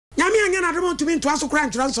anya na demo to me to aso kra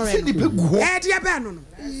ntro so re dia be no no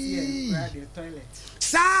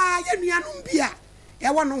sa ye nuanom bia e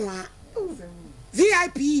wo no ho a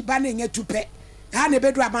VIP ba na nya tupe ha na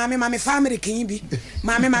bedu mame family kin bi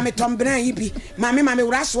mame tombran yi bi mame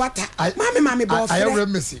wuraswata mame bo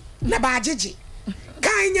fre na ba agege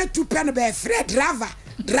kan nya tupe no be fre driver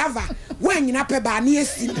when you pe ba na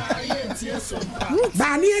esim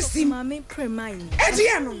mame premai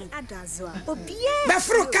e no adazo obie be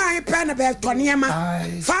fro kan pe na be toniema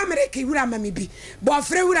family kin wura mame bi bo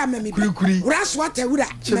fre wura mame bi wuraswata wura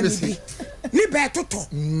mame bi ni be toto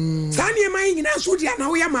sa ni man nyina so dia na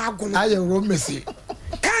wo ya ma agono aye ro mesi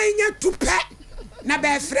kan nya tupe na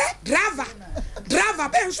be fre driver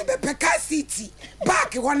be nso be pe car city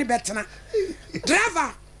back ho ni betena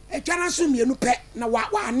driver e twana so mienu pe na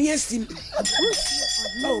wa ne asim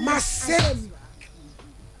oh ma same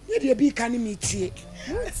ye de bi kan mi tie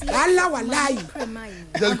ala walai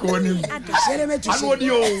just ko ni sere me tu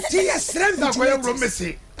ti ya strength ko ya ro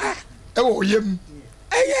mesi e wo yem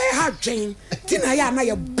ha dwen ti na ya na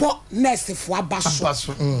ye bo nurse fo abaso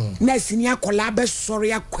nurse ni akola be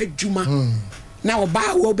sori akwadwuma na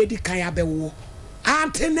oba wo obedi kan ya be wo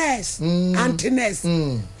antiness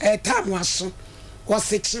tamu aso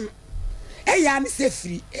was ya ni se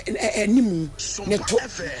free enimu ne to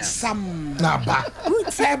sam na ba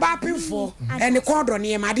ba pinfo eni kodo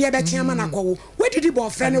ne ma de be chiama na kwo we didi bo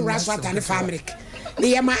friend raswata ne family ne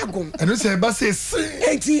ye ma agum eno se ba se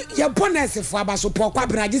enti ye bonus fo abaso po kwa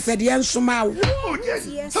braji se de ensoma wo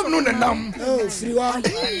sam no na nam free wa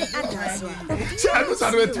se anu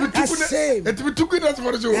sa no etu tuku na so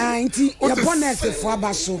for jo enti ye bonus fo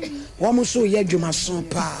abaso wo mo so ye dwuma so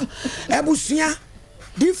pa ebusua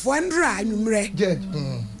di fondra anumre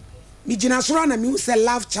mi gina soro na mi se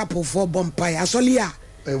love chapel for bompire asoli a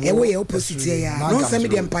e wo ye opposite ya no se me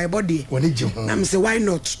de empire body na me say why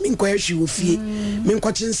not mi nko ehwi wo fie mi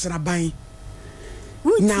nko chinsraban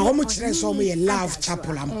na wo mo kire so mo ye love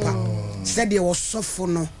chapel ampa se de wo sofo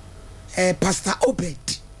no pastor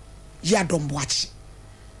Obed ya domboachi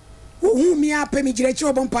wo mi ape mi gire chi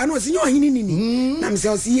wo bompire no se nyo hini nini na me say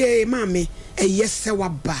o se ye mame e yese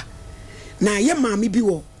waba na ye mami bi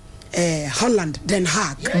wo Holland Den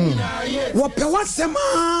Haag wo pe wasema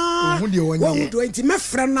wo do enti me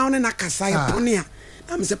frɛ na one na kasa ye ponia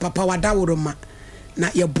na me se papa wada wo ma na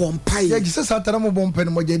ye bompai ye gise satara mo bompai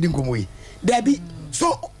no mo je di nkomo yi dabi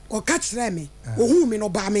so o ka kyerɛ me wo hu me no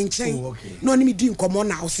ba me nkyɛn na oni me di nkomo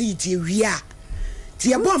na o se yiti wi a ti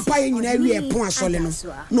ye bompai nyina wi e pon asole no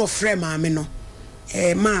no frɛ ma me no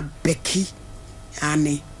ma Becky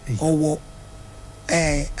ane owo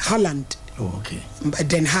Holland okay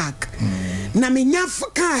Den Haag na me nya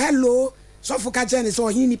ka hello so fuka jeni so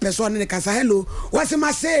hini person ne kasa hello what's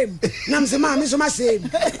my same na me say ma me so my same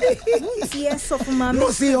yes of ma no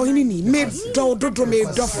say o hini ni me do me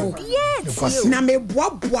dofo na me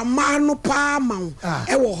boaboa ma no pa ma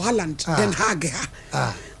e wo Holland Den Haag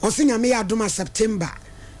ha o sinya me ya doma September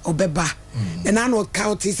obeba and I know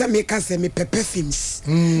count is make us me perfumes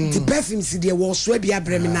the perfumes de wo so bia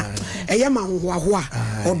bremi na eya ma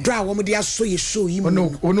hohoa o dra wo mo de aso ye show yi mu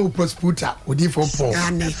no prosecutor odi for Paul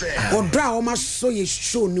ani o dra wo ma so ye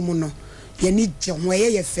show ni mu no ye ni je ho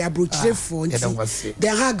ye fe abrochire fo nti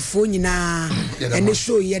Den Haag fo nyina ene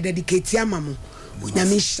show ye dedicate amamo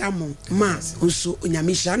Onyamisha mo ma uso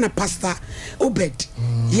onyamisha na pastor Obed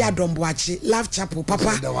ya domboachi love chapel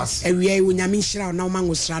papa ewie onyamisha na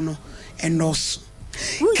omangosra no enos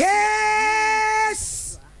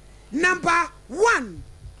case number 1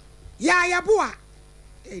 ya yaboa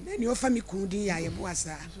nani ofa mi kundin ya yaboa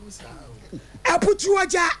sa aputu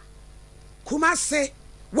oja kumase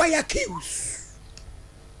waya kills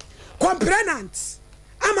complainant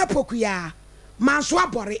amapokuya manso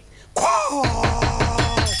abore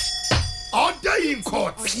order in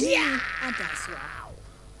court yeah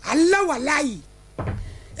Allah wallahi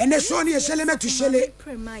ene so ne yesele to shele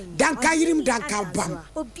danka yirim danka bam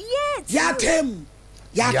ya tem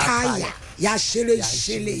ya kaya ya shele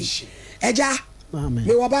eja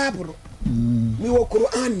me wo baburo me wo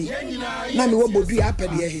Qur'ani na me wo bodu ya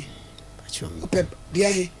pede he pep de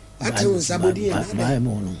he ati o sabodi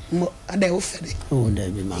mo ada o fede o da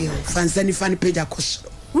bi ma fansani fan page akosoro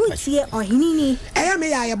Utie ohinini eya me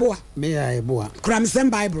ya yeboa kram sem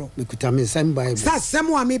bible me kuta me sem bible sa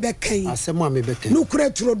semo a me be kan asemo a me be kan no kura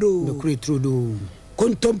trodo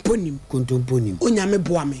kontomponim onyame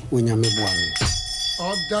boa me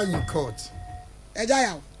order in court eja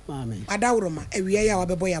ya amen adawroma ewie ya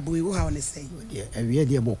wabebo ya bo ewu ha one sei ewie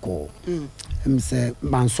de boko se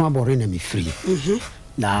manso abore na me free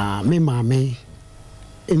na me mame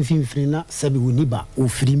emfimfiri na sabi woniba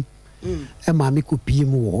ofrim e maame kopie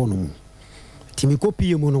mu wo no timi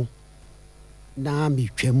kopie mu no na mi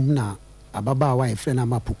twam na ababa wa efre na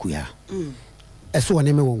mapukuya eso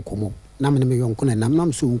woni me wonkomo na me yonko na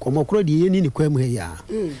nam so nkomo kro de yeni ni kwamu he ya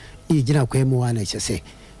e gina kwamu wa na chese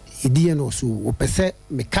idie no so opese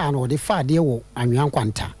me ka no de fa de wo anwan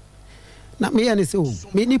kwanta na me ya ne se o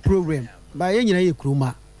me ni program ba ye nyina ye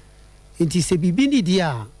kruma nti se bibi ni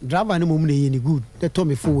dia driver no mum na ye ni good de to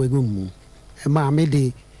me fo we go mu e ma me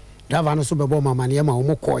de driver no so be bo mama ne ma wo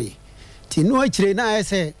mokoy ti no akire na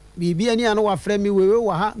ese bibi ani anu wa frɛ mi wewe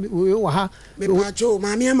wa ha me pacho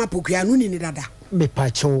maami ama pokua no ni dada me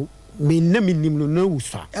pacho me na minim no na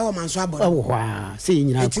wusa e wo manso abɔ wo ha se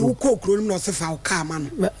nyina ko ti wo kokro no se fa wo ka ma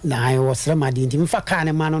no na ai wo sra ma di nti mfa ka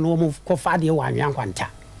ne ma no no mo ko fa de wa anwan kwanta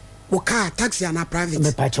wo ka taxi ana private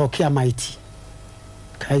me pacho kia mighty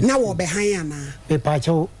na wo be han ana me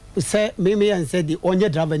pacho se me yan se di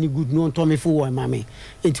onye driver ni good no to me fo wo mama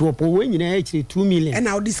enti wo po we nyina akire 2 million e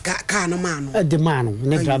na wo dis car no ma no de ma no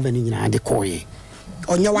ne driver ni nyina de koye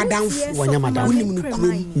onye wadanfo onye madam unim no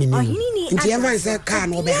krom nti evan se car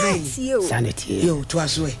no be han sanity yo to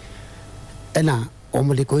aso e na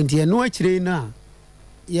omode ko nti no akire na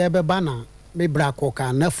ye be ba na me bra ko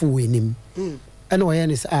ka na fu wenim ena wo ye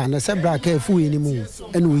ne na se bra ka fu wenim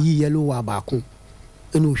ena wo yi yellow wa ba ko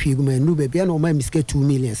enu hwiguma enu be bia na o ma miske 2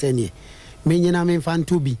 million se ne me nyina me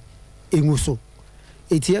fanto bi enguso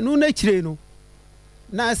eti enu na kire no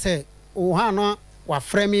na se o ha no wa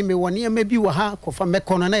frame me woni ma bi wa ha ko fa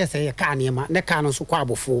mekono na se ye ka ne ma ne ka no so kwa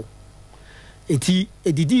abofo eti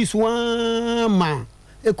edidi so ma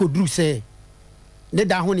ekodru se ne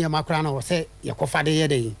da ho ne ma kra na wo se ye ko fa de ye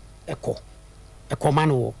de eko ma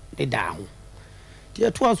no de da ho ti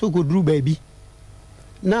eto aso kodru ba bi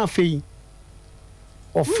na afei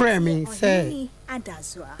o frame say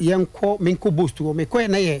yenko menko boost wo me ko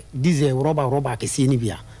na ye diesel rubber kesi ni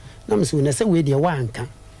bia na me so na se we de wa anka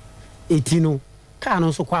etino ka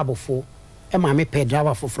no so kwa abofo e ma me pe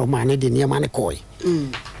driver foforo ma ne de ne ma ne koy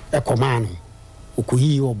e koma no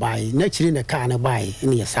okuyi o bai na chiri ne ka ne bai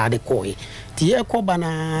ne ye sa de koy ti e ko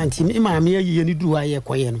bana ti me ma me ayi ni duru aye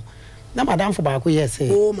koye no na madam fo ba ko ye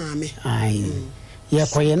se o ma me ai ye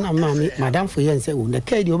koye na ma me madam fo ye se o na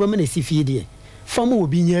ka di o ba me na sifie de famu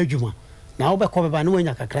obi nya adwuma na wo be ko beba na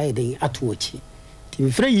wanya kakra ye den ato ochi ti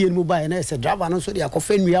mi frɛ yie mu ba na se driver no so de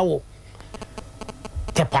akofa nua wo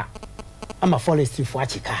tepa ama forestry fo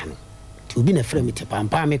achika no ti obi na frɛ mi tepa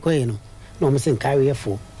mpa me koye no na o me se nkai we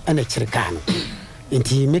fo ana kyereka no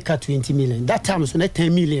enti make 20 million that time so na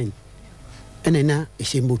 10 million ena na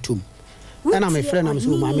ehembotum ana me frɛ na me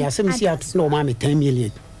so ma me asem si at no ma me 10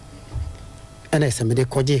 million ana se me de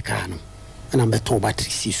koje ka no ana me to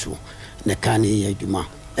battery si so na kan ye adwuma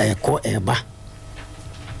ko eba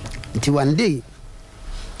nti one day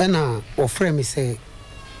ana ofre me say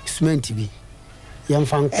cement bi yam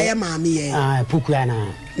fanko maami ye pukuya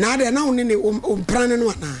na de na woni ne omprane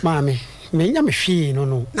no na maami me nya me hwe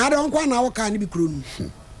no na de onko na wo ka ne bi kro nu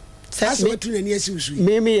sase watu na ni asi usu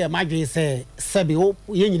me ye madwe say sabe wo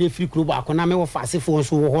ye nyine free kro ba ko na me wo fasefo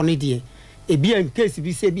so wo ho ne de e bi an case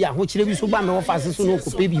bi se bi ahokyere bi so ba me wo fase so no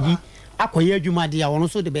ko pe bibi akoye adwuma de a wono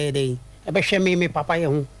so de be dey e be hwe me papa ye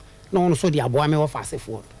ho na wono so de aboa me wo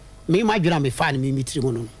fasefo me madwira me fa ne me mitiri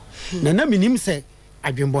mo no na minim se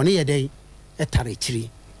adwembone ye dey etare chiri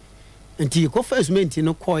nti ko firstment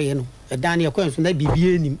no koye no e dan ye ko so na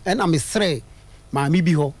bibie nim e na me sre ma mi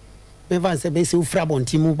bi ho me van se be se ufra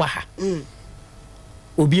bonti mu ba ha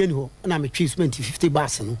obi eni ho na me treatment 50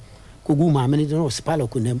 bars no kogu ma me no hospital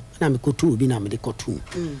ko nam na me ko tu obi na me de ko tu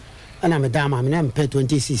ana me da ma me na me pe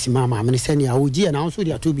 26 ma me se ne a oji na so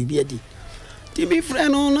dia to bibie di ti bi frɛ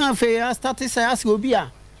no na fe a start say as obi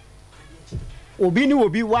a obi ni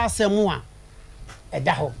obi wa asɛm a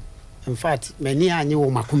ɛda ho in fact many anye wo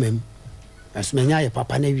makomam as many aye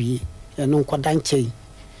papa na wie e no nkoda nkyɛi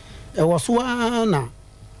e wo so na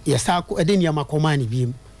ye sa ko ede nia makoma ni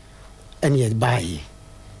biem ene ye baaye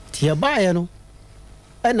ti ye baaye no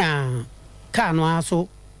e na ka no aso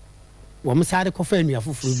wo msare ko fa nua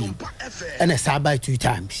foforo bi ene sa baa 2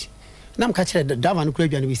 times nam ka kire dava no kura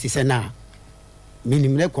dwane bi sise na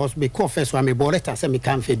minim le course be ko first wa me boreta se me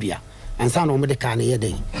kan fa bia ansa na o me de ka na ye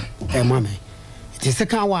den e mama the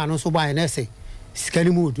second one so buy na say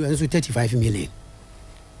skali mood and so 35 million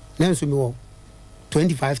na so me wo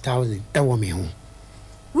 25,000 e wo me ho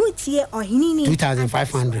wutie ohini ni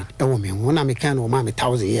 2,500 e wo me ho na me kan o ma me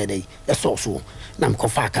 1,000 ye dey e so na me ko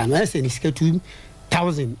fa ka na say ni skali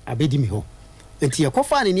 2,000 abedi me ho enti e ko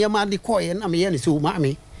fa ne ma de ko ye na me ye ne so ma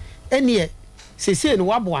me ene sese no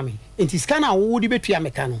waboa me enti skana wo di betua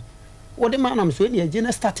me ka no wo de ma na me so ene je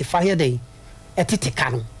na start fire dey etete ka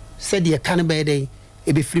no said ye can be day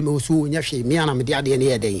e be free me so nya hwe me ana me de ade ne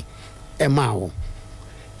ye dey mao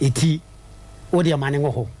iti odi amane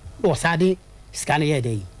ngo ho sade scan ye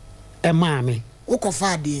dey me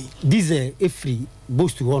ukofa de diesel efri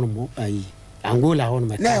boost hono mo ayi Angola hono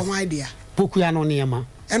me na ho idea poku ya no niema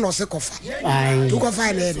eno se kofa ai tu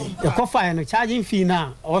kofa na de e kofa no charging fee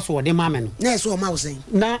na also de mame no na so ma usen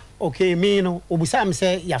na okay me no obusa me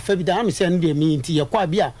say ya fa bi da me say no de me nti ye kwa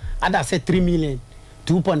bia ada say 3 million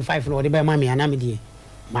 2.5 no de be mame ana me de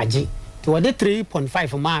maji to de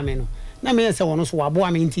 3.5 mame no na me say wono so wabo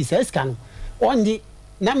ame nti say ska no onji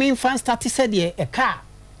na me fan start say de e car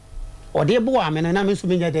o de bo ame no na me so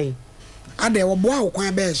me nya den ade wo bo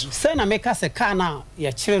akwan be so say na me ka say car na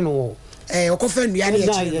ye kire no okofa nua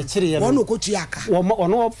na ye kire wono kotu aka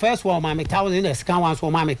wono first one mame 1000 e scan one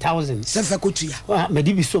so mame 1000 se fa kotu ya me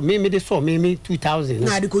di bi so me de so me 2000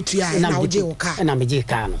 na de kotu ya na oje wo ka na me je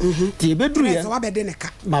ka no ti be duru ya wa be de ne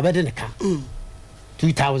ka ma be de ne ka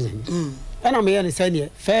 2000 ana me ya say ne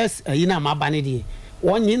first yi na ma ba ne de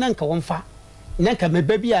wonyi na nka wonfa na nka me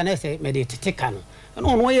ba bia na say me de tete ka no ana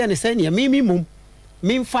ono ye ne say ne me mum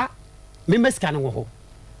me mfa me meska no ho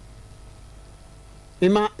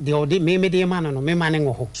mema de odi me de ma no me ma ne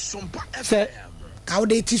ho se ka o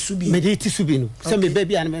de ti subi me de ti subi no se me ba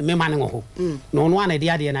bia me ma ne ho no ono ana de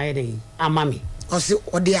ade na ye de ama me o se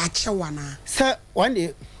o de ache wana se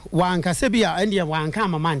wande wanka se bia ende wanka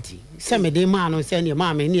mamanti se me de ma no se ne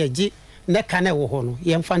ma me ne agi ne ka na wo ho no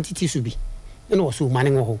ye mfa ntiti subi ene wo so ma ne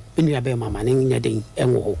ho enu ya be mama ne nya den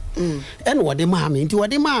enwo ho ene wo de ma me nti wo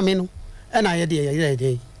de ma me no ena ye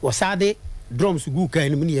de wo sade drums gu ka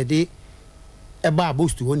enu ne ye de eba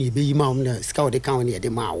boost ho ne be yi ma om na ska wo de ka wo ne ye de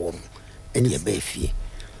ma wo ene ye be fie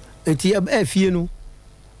enti e be fie no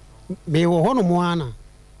me wo ho no mo ana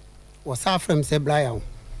wo sa frem se bra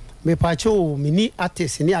me pacho mini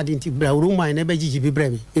artist ni adenti bra uruma na be jiji bi bra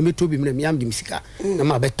me me to bi me am dim sika na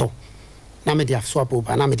ma beto na me dia swap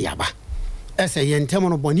over na me dia ba ese yentem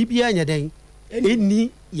no boni bia nya den eni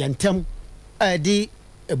yentem adi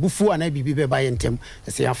ebufu ana bibi be ba yentem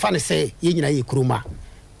ese ya fa ne se ye nyina ye kuruma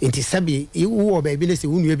enti sabi wo ba bi ne se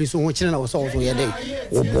wunu bi so ho kire na wo so ye den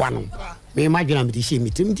wo boa no me imagine me di she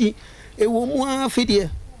mitim di e wo mu afidie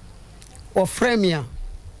o fremia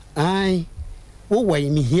ai wo wai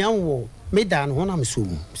mi hian wo me dan ho na me so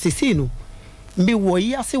mu sisi no me wo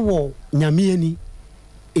yi ase wo nyame ani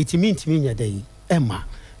etimi ntimi nya dai ema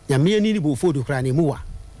nyame ani ni bo fodo kra ne mu wa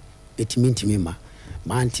etimi ntimi ma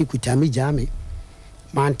manti kutami jame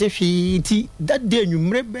manti fiti that day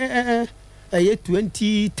nwumre be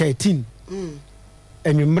 2013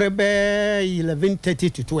 nwumre be 11:30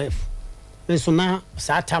 to 12 so na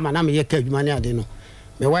sa tama na me ye ka adwuma ne ade no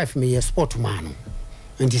my wife me ye sport man no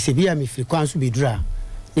nti se bia me firi kwan so bedura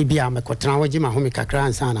ne bia me kotran waje ma ho me kakra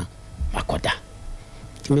ansana makoda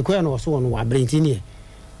ti me koya no so no wa brenti ne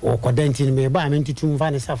o koda nti me ba me ntutu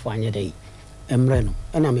mfa ne safo anye dai emre no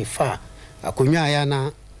na me fa akonwa ya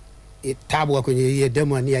na tabo akonye ye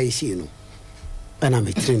demo ani ya isi no na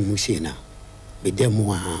me train mu si na be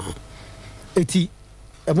demo eti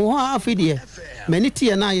emo ha afidie me ni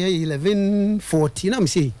tie na ye 11:40 na me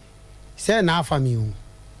say na afa mi o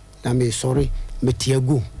na me sorry me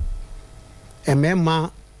tiagu emema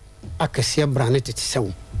akese brane tete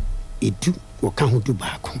sewo edu wo ka ho du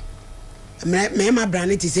baako mema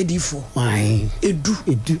brane tete se difo ai edu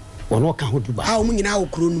wono ka ho du baako ha o munyina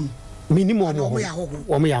okro num minimum wo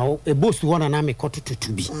mo ya ho e boss wona na me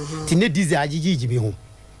kotototu bi ti ne dizi agigigi bi ho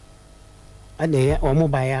ade o mo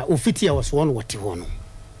ba ya ofiti ya wo no wote ho no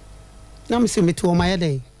na me se meti o ma ya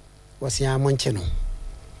dai wo se ya mo nche no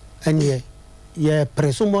anye ye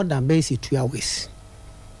preso more than base 2 hours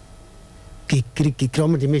kikri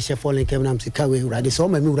krom de me chef olen kem na msika we urade so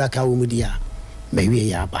ma mi ura ka wo mu dia me wie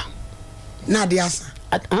ya ba na de asa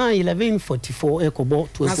at 11:44 ekobo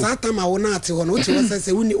to na sa tama wo na ate ho no uti wose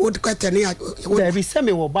se woni o kwete ne there be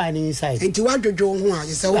some wo buy inside enti wadwodwo ho a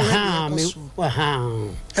se wo ha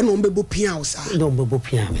eno mbebo pia wo sa no mbebo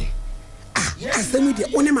pia me asemi de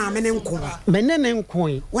woni ma me ne nko menene nko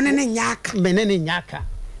woni ne nyaka menene nyaka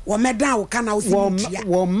wo meda wo kana wo sitia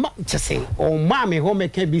wo chese o ma me ho me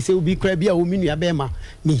ka bi se obi kra bia wo minua be ma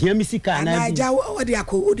me hia mi sika na bi aja wo de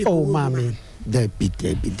akọ o de o ma me Debbie.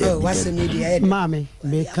 What's the media? Mommy,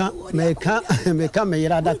 make me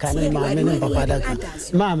yera da kan ma me ne papa da kan.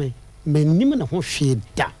 Mommy, me nim na ho hwe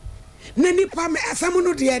da. Na nipa me asam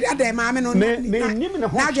no de ada ma me no me nim na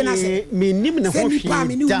ho hwe. Me nim na ho hwe. Nipa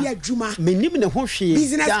me ni wi adwuma. Me nim na ho hwe.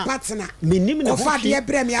 Business partner. Me nim na ho hwe. Ofa de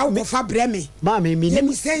bre me, awo fa bre me. Mommy, me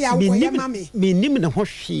nim say ya wo ye ma me. Me nim na ho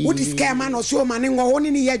hwe. Wo discare man o so ma ne ngo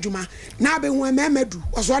woni ni ye adwuma. Na be hu ememadu.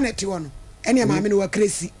 Oso na ti wo no. Ene ma me no wa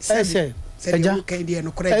crazy. Ese Eja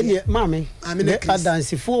mami me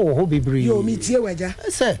adansi fo wo ho bibiri yo mi tie waja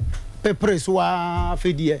se pepper so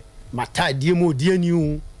fedie mata die mo die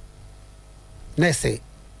niu na se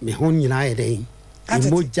me ho nyina ye den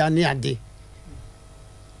mo jane ade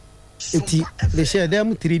eti they share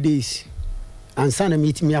them 3 days and sana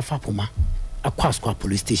meet me afa poma akwa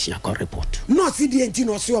police station akwa report no see the enti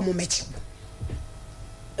no so mo mechi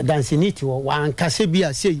dance niti wo wan kase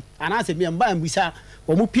bia sei anase me mba mbisa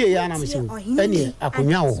wo mu pie ya na me sei ene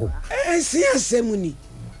akonwa wo ho si asemu ni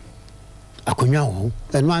akonwa wo ho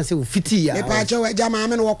eno anse wo fiti ya me pa che we jama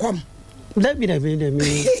me no wo kom da bi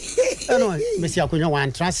eno me si akonwa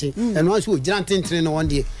wan trase eno anse wo gira tentre no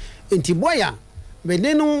wonde enti boya me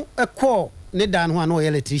ne no ekọ ne dan ho ana o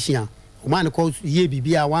electrician o man ko ye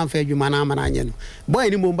bibia wan fa adwuma na amana anye no boy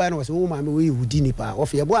ni mo mba no so wo ma me we hudi ni pa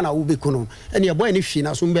ofa ye boy na wo be kono ene ye boy ni hwi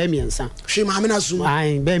na so mba miensa hwi ma me na so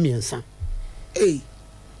ai mba miensa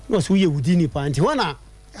no so ye hudi ni pa nti hona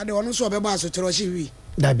ade wono so obeba so toro hwi wi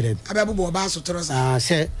da bire abebo ba so toro sa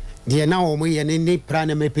se de na wo mo ye ne pra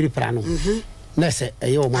na me piri pra no na se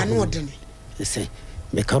eye o ma anu odene se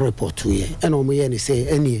me ka report ye ene o mo ye ni se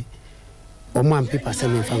ene o man people say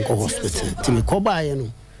me fan ko hospital ti me ko ba ye no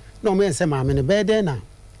no me say ma me ne bede na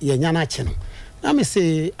ye nya na che no na me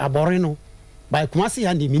say abore no by kumasi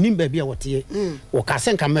ya ndi minim ba bia wote wo ka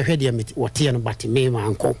se nka mehwe de wote no but me ma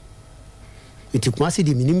anko iti kumasi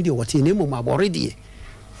di minim de wote ne mo ma abore de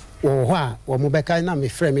wo ho a wo mo beka na me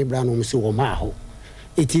frɛ me bra no mo se wo ma ho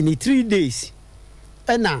iti ni 3 days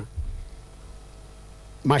na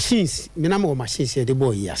machines me na mo machines de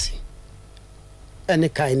boy yase ene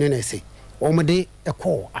kai no na say omede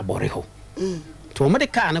ekọ abore ho to omede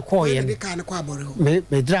ka na ko ye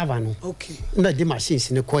me driver no okay na di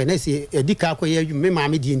machines ne ko na se edi ka ko ye me ma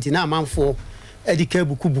me di nti na amanfo edi ka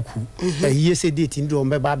buku ayi se date ndi o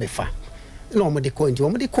me ba befa na omede ko nti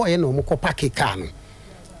omede ko ye na omo ko pack ka no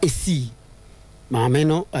esi ma me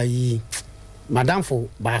no ayi madamfo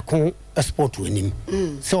ba ko export wenim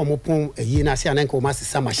se omo pon ayi na se ananka o ma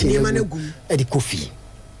sesa machine edi kofi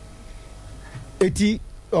eti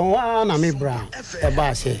on na me bra e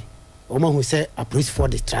ba se o ma hu se a police for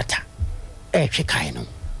the tractor e hwe kai no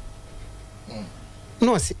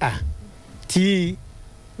no si ti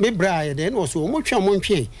me bra ye de no so o mo twa mo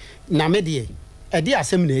ntwe na me de e de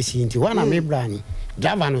asem na esi nti wa na me bra no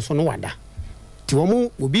driver no so no wada ti wo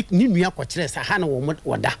mo obi ni nua ko kire sa ha na wo mo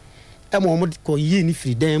wada e mo mo ko yi ni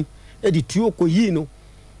freedom e di tuo ko yi no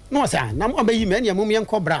no sa na mo ba yi me ne mo me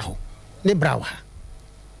nko bra ho ne bra wa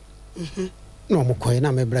no mo koy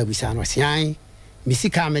na me bra bisa no sian mi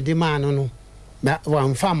sika me de ma no wa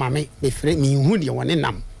mfa ma me frɛ mi hu de woni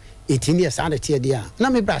nam 18 years and tie dia na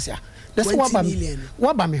me bra sia na so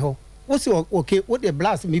wa ba me ho wo se okay wo de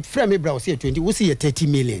blast mi frɛ me bra wo se 20 wo se 30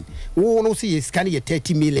 million wo no se scan ye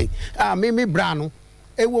 30 million me bra no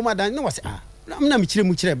e wo ma dan na wo se na mi kire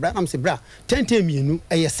mu kire bra na me se bra 10 mienu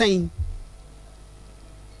e ye sen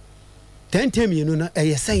 10 mienu na e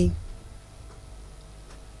ye sen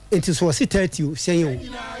enti so si 30 sen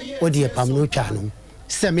o de pam no twa no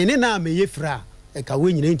se me ne na me ye fra e ka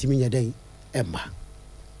we nyina ntimi nya dan e ma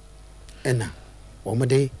ena wo mo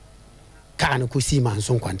de ka no ko si man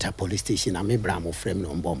so kwanta police station na me bra mo frem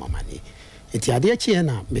no mbo mama ni enti ade achi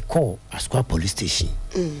na me call Asukwa police station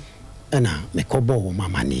ena me call bo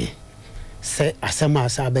mama ni se asema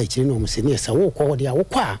asa ba chi no mo se ne se wo ko de a wo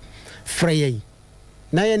kwa frɛ yi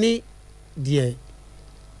na ye ni de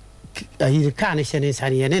ayi ka ne hyene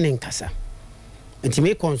sare ye ne nkasa enti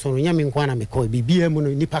me konsoro nya me nkwa na me ko bibia mu no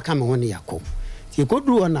nipa ka me ho ne yakɔ ti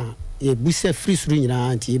koduru na ye busa free suru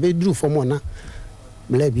nyina nti ye be duru fom na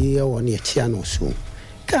bla bi ye won ye chia no so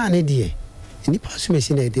ka ne de nipa so me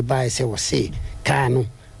si na de buy se wo se ka no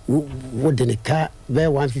wo de ne ka be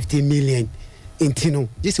 150 million enti no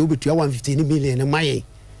je se obetua 150 million maye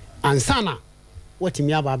ansana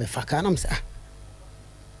watimi aba be fa ka na msa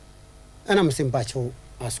ana msimbacho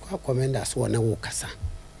Asukwa commanders wona wo kasa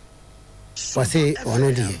wase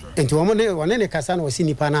ono die enti wo ne kasa na wasi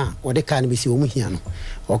nipa na wo de ka na besi wo mu hia no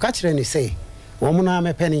o ka kire ni say wo mu na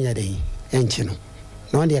mepe ne nya den enchi no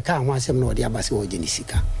no de ka ho asem na wo de abase wo geni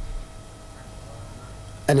sika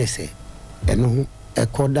ene se eno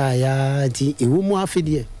ekoda ya di ewo mu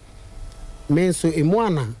afedie me so emu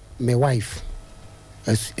ana me wife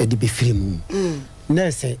edi be free mu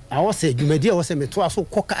na se awose dwumadi awose me to aso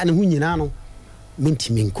koka ne hu nyina no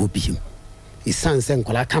mintimi nko biem isanse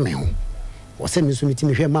nkola kame ho wose mi so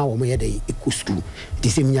mitimi hwe ma wo mo yede ekustu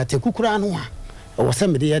dise minyate kukura no a wose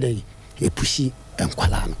me de yede epushi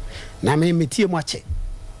enkola no na me metie mo ache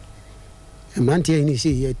mante ni se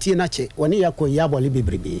ye tie na che woni yakɔ yabole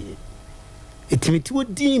bebrebe etimiti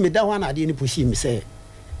wodi me da ho na de ni pushi mi se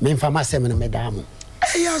me mfa ma sem no me da mo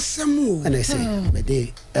Yasamu. And I say,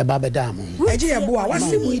 Bede, a babadam. Eje ebo a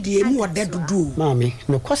wase mu die mu ode dudu. Mami,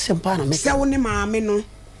 no question pana me. Se wo ne maame no.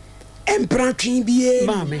 Empra twin bie.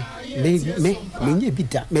 Mami, me nye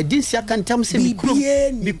bida. Me din sia kan tam se me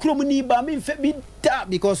krom ni ba me mfa bida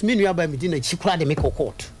because me nua ba me din na chikura de me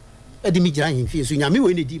court. E de me gira hin fi so nya me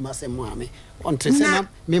we ne di masem maami. On tresena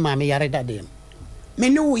me maami yare dadem. Me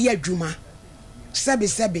no wo ye adwuma.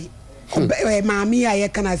 Sebe. Maami a ye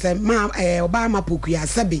kana say ma Obama pokua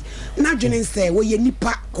sebe. Na dwene say wo ye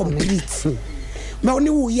nipa complete. Me oni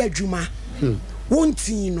wo ye adwuma.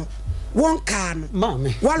 Wontin no. One can,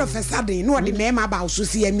 Mammy. One of a sudden, no, the mema about so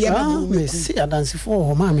see a mere see a dance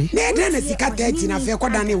for Mammy. Then as he cut 13 of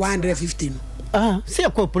 115. See a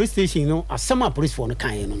police station, no, a summer police for the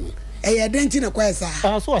kind. A dent in a quest.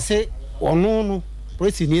 So I say, or no,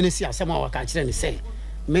 police in Unity, a summer catch and say,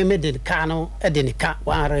 Meme did Cano, a denica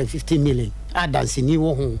 115 million. I dance in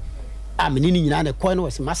your home. I'm in United Coin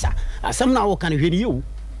was massa. I some now can hear you.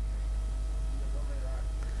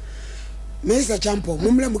 Mr. Champo,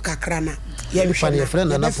 mumle mukakrana.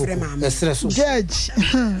 Judge.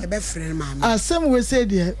 Asem we say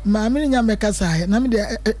there, maami nya meka sahe, na me de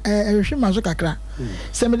ehwe maso kakra.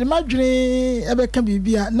 Se me de madwene ebe ka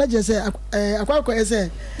bibia, na je se akwakwa ese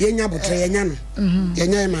yenya botre yenya no.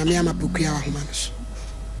 Yenya maami amapokua wa homa no so.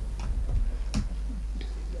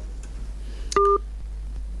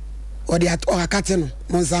 Odi akate no,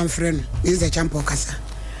 monsan frɛ no. Mr. Champo kasa.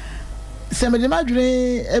 Se me de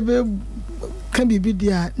madwene ebe can be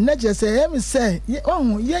bidia na je say em say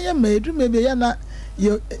oh ye medu maybe ya na ye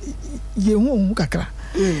hu kakra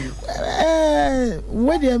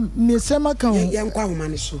we dey me sema kan ye nkwa homa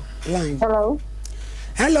ne so line.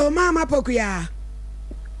 Hello mama pokuya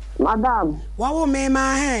madam wa wo me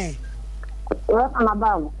ma he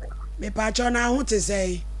madam me pa cho na hu te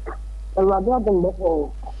say ewado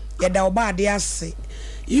dombo ye da oba de ase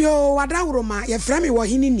yo wada wuroma ye fra me wo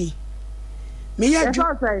hinini me ye ju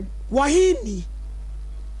wahini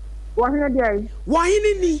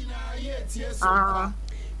ni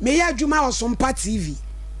me ya dwuma o Sompa TV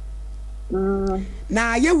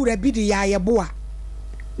na ye wura bi de ya ye boa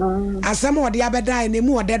asem ode abeda na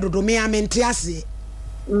mu ode dodo me amente ase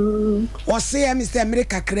o se ya Mr.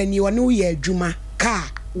 America krani woni wo ye adwuma ka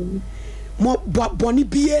mo boni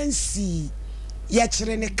biensi ye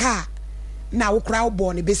kire ne ka na wo kra wo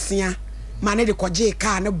boni besia ma ne de koje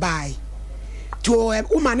ka ne bai to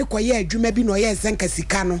umane koye adwuma bi no ye nsenka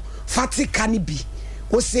sika no fatika ne bi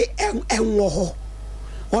wo se enwo ho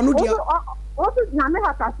onu de o tu na me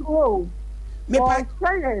hata so me pa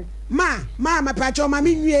ma pa cho ma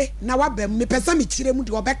me nwie na wabam me pesa me kire mu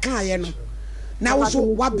de obeka ye no na wo so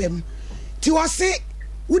wabam ti wo se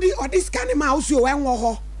wudi odiska ne ma wo so enwo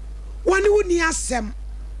ho woni woni asem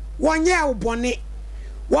wonye obone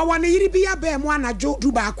wo woni yiri bi ya ba mu anajo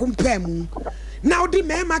du ba kompam na odi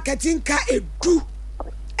me marketing ka edu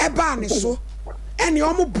eba ne so ene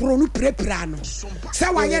omo bro no prepra no se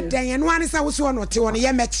wa ye den no ane se wo so no te won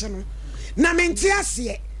ye meche no na mente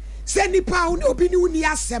ase se nipa obi ni uni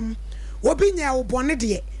asem obi nya obone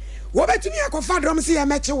de wo betumi akofa drom se ye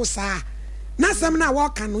meche wo saa na asem na wo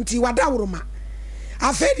ka no nti wada woroma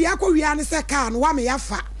afedi akọwi ane se ka no wa me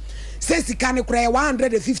yafa se sika ne kura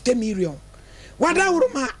 150 million wada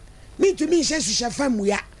woroma mi tumi hye hye famu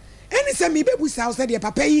ya eni se mi bebu sa o se de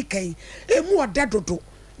papa yi kan emu ode dodo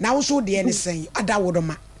na wo so de eni sen ada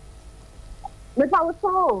woroma me pa wo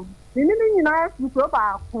so ni nyina su so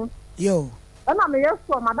ba ko yo na me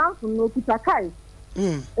yeso madam so no kutakai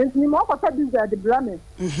enti ni mo ko ta biza de brame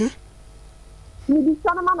ni bi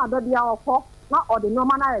sana ma na do dia okọ na ode no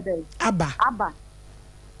ma na ede aba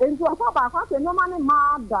enti o ba ko se no ma ni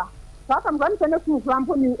ma da sa tam kan se ne ku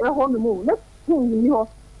frampo ni e ho no mu ne ku ni ho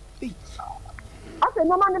ase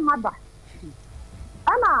no ma ni ma da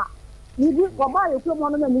ana ni bi ko ba ye ku mo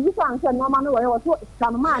no ni bi san se no ma ni wo ye wo to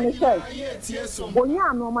san ma ni se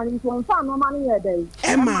onya no ma ni so fa no ma ni ye dai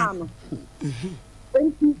ema no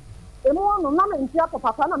enti emo no na me ntia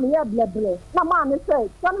papa na me ye bleble na ma ni se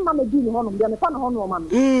san ma me di ni ho no de me fa no ho no ma no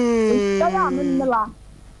da ya me mela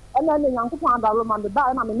ena le yanku pa da ro ma de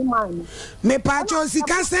da na me ni ma ni me pa cho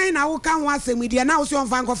sika sen na wo kan ho asemi na wo so on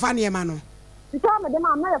fa nkofa ne ma no sika me de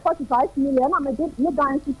ma na ye 45 million na me de me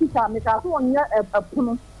dan sika me ka so on ye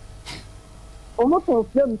apuno almost a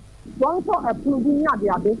film one for a proving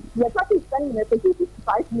ade ye say spending na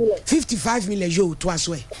 55 million 55 million yo to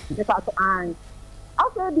aswe because and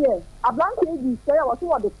after there a blank lady say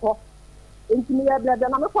what the for enti me ye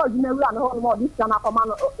na me for jina wura na ho no this kana akoma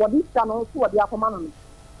no what this kana so what the akoma no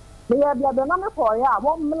me ye na me for ya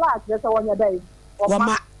wo mla say wonya dai o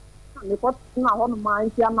ma me ko na ho no ma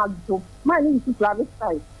ntia na do ma ni su private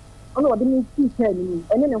side ono de me see ten ni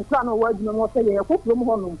ene ne nkura no wa adwuma mo say ye kokro mo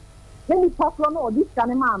hono ni pasro no odi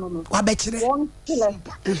scan ma no no wa be kire won kile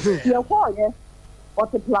ye ko ye o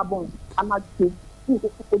te plabon amati ni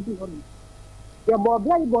ko di hono ye bo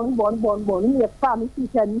bia bon ni ye fa mi see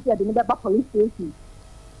ten ni de me ba police station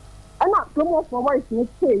ana to mo for voice ni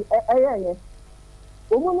say ye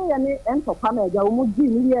omo ni ye ni ento kwa na ja omo di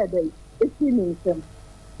ni ye dey esi ni nsem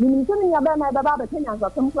ni nsem ni aba na ba ba kenya nso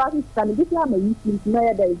tem class scan bi ya ma yi na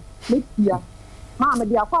ye dey metia ma me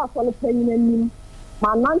dia kwa so le panyin anim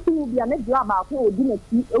ma nanti mu bia ne bla ba ko odi na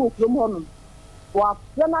ti e wo krom ho no wa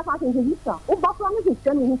na ka ke visa o ba kwa me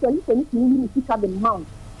scan ni so ni ni sika de mount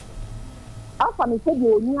afa me se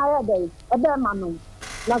de oni aye dey e be ma no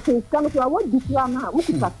na se scan so wa di kra na wo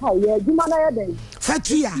ku ka ye juma na ye dey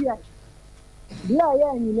fatia bia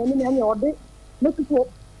ye ni ne ni ne ode me ko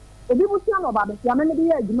obi bu sia no ba be sia me ne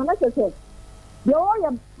ye juma na se de o ye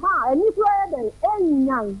ma eni so ye dey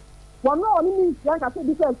enyan wono oni mi sia ka se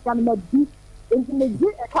defense kan ma di enti me di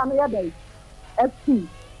e kan ye dey fc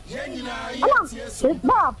it's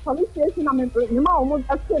not police station na me ma o mo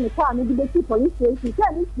fc ni ka ni di be police station ka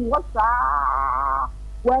ni si what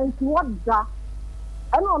when si what da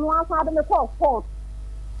ana no asa de me call court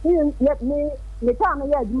me ka na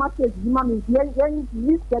ye juma case juma me yen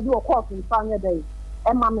list de o court in fa ye dey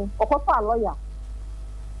e ma me o ko fa lawyer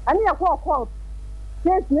ani e call court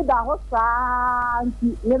case ni da ho saa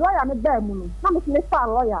nti ni lawyer me ba mu no na me fa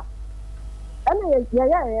lawyer ani ye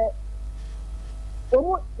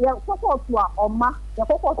omo ye kokko to a oma ye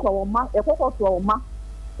kokko to oma ye kokko to oma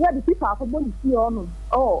ye di people afọ boni si onu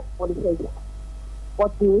oh for the case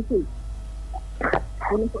what do you say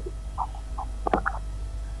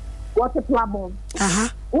what a plabon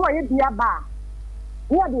wo ye bia ba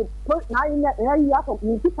ye di na ye afọ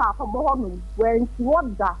ni people afọ bo ho no when she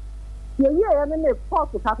what da ye me court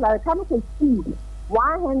ka la come to see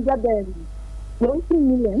 120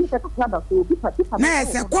 million ka ka da so people na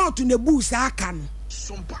se court na bu sa aka no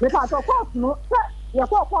me pa to court no ye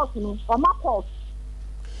court no o ma court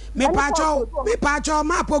me pa cho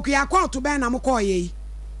ma poku ya court be na mo ko ye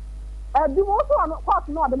di mo so court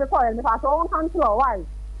no de me ko ye me pa to on cancel why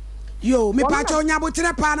yo me pa cho nya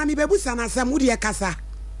botere pa na me bebusa na asem wo de kasa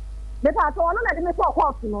me pa to no na de me ko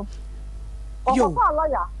court no yo ko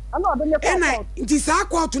lawyer ana de me ko court nti sa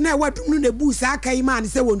court na e wadum no na bu sa aka yi man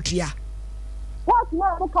se wontua court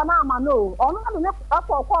no ko kana ma no ono na me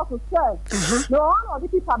ko court say no ono de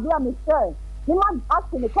people bia me say ni ma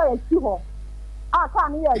ask me ko ye ti ho aka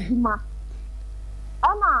ni ya juma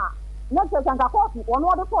ana na se sanka court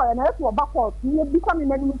ono de ko ye na e to ba court ni bi ka me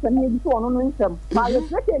mani mu ni bi to ono no nsem ba ye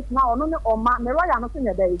case na ono ne o ma me lawyer no se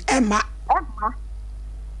ne dey Emma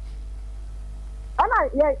ana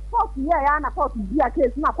ye court ye ya na court bi a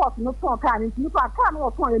case na court no ton ka ni ni ka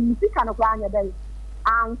no ton ye mi sika no kwa anya dey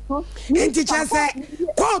anso enti chese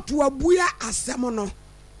court wabuya asem no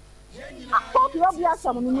court wabuya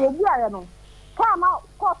asem no obuya ye no ka na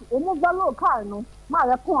court emu valo ka no ma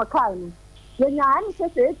ye ton ka no ye nya ani se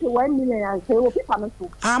 1 million an se o pipa no so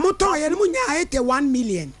mo ton ye mu nya 81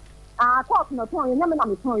 million court no ton ye nya me na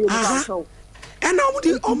me ton ye o so ena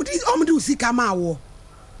omudi usika ma wo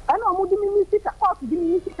ana omudi mi sika court di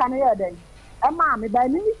mi sika na ye den e ma me ba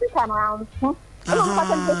mi sika na anso ana mo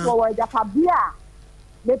pata nte so wa ja pa bia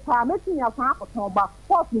le pa metinya fa akoton ba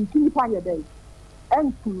court nti pa ye den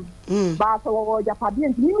entu ba so wa ja pa bia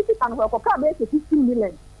nti mi sika na ko ka be 50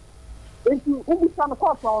 million entu ubusa na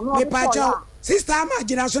court no me pa cho sister ama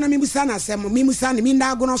gira so na mi busa na asem mi musa ni mi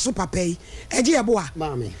ndago no so papa yi eje ye boa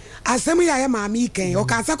mami asem ya ye mami ken o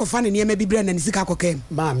kan sa ko fa ne niam bibire na nisika kokem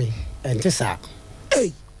mami ente sa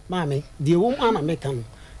mami de wo ana mekan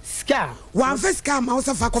ska wan fa ska ma o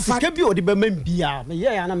sa fa ko fa ska bi o de be man bia me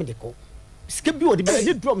ye ya na me de ko ska bi o de be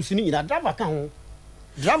de drums ni nyina driver kan ho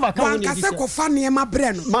wan ka sa ko fa ne ma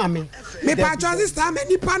bre no mami me pa cho sister me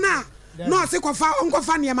nipa na no se ko fa on ko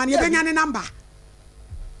fa ne ma ne be nya ne number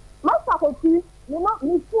masa ko ti ni no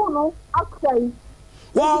ni phone no aksai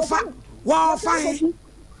wo fa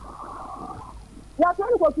ya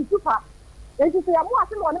tell ko ti super enti se ya mo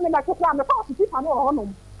ase no ne me na ko me ko ti super no ho no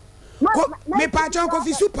me pa cho ko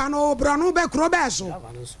fi super no bro no be kro be so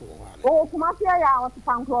o kuma ti ya o ti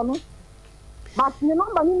pankro no mas ni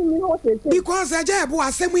number ni ho se because eje bo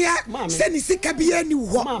asem ya se ni sika bi ani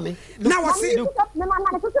wo na wo se me ma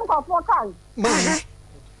na ko tin ko for kai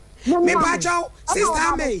me pa cho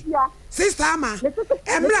sister ama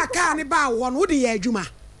emra ka ni ba wo no de ya adwuma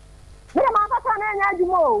me ma ba ka na nya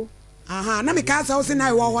adwuma o na me ka sa wo se na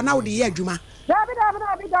wo na wo de ya adwuma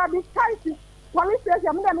dabi kai police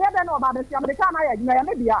station me dem no ba be sia me ka na ya adwuma ya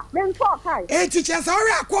me bia me nso kai teacher sa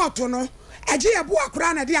ori court no eje ye bo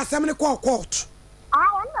akura na de asem ne court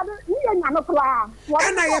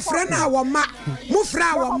ɛna yɛfrɛ no a wɔma mofrɛ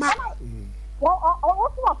a wɔma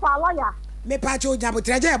mepaakyɛ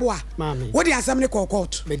ogyabotrɛ gya ɛboa wode asɛm ne kɔɔ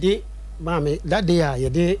court mede maame that day a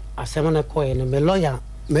yɛde asɛm no kɔɛ no me lawyer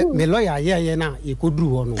yɛyɛ no a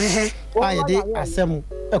yɛkɔduru hɔ no a yɛde asɛm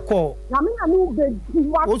ɛkɔɔ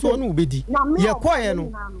wo so ɔne wobɛdi yɛkɔɛ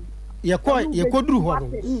no yɛkɔduru hɔ no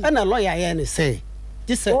ɛna lawyer yɛ ne sɛ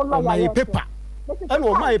gye sɛ ɔma yɛ paper ɛna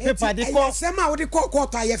ɔma yɛ paper de kɔ asɛm a wode kɔɔ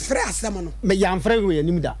court a yɛfrɛ asɛm no yɛamfrɛ wɔ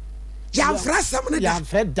yɛnim da yɛamfrɛ asɛm no da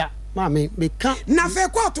yɛamfrɛ da maame meka na fɛ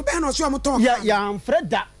court bɛn na ɔsɛ ɔmotɔn yɛamfrɛ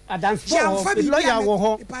da adansefoɔ lɔya wɔ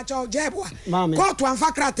hɔ kɔɔto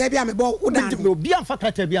amfa krataa bi a mebɔ woda no obi amfa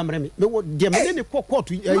krataa bi amrɛ me deɛ mene ne kɔ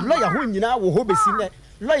kɔɔto lɔya ho nyinaa wɔ hɔ bɛsi nɛ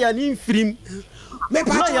lɔya ne mfirim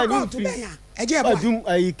lɔya ne mfirim adum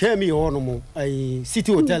ayi kɛmi hɔ no mo ayi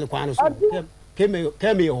city hotel kwan no so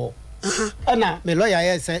kɛmi hɔ ɛna me lɔya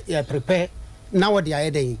yɛ sɛ yɛ prepare na wɔde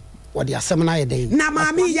ayɛ dɛn wɔde asɛm no ayɛ dɛn na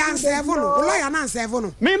maame yɛ ansɛfo no lɔya no ansɛfo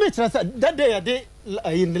no me kyerɛ sɛ that day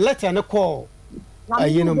yɛde letter no kɔɔ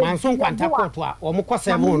ayi no manso nkwanta kɔɔto a wɔn kɔ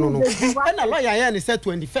 7 no ɛna lawyer yɛ ne sɛ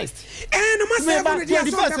 21st no ma 7 de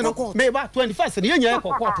aso bɛ kɔ court meba 21st no yɛnyɛ kɔ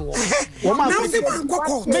kɔɔto wɔn ma na se man kɔ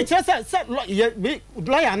court me kyerɛ sɛ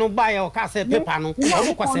lawyer no ba yɛ ɔka sɛ paper no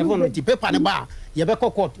wɔn kɔ 7 no ti paper no ba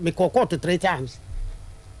yɛbɛkɔ court me kɔ court 3 times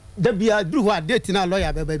da bia duru hɔ a date na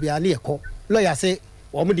lawyer bɛba bia ne yɛkɔ lawyer sɛ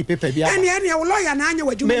wɔn de paper bi aba ɛne lawyer na anya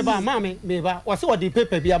wadwuma meba maame meba wɔsɛ wɔde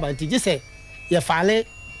paper bi aba nti gye sɛ yɛfaale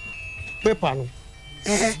paper no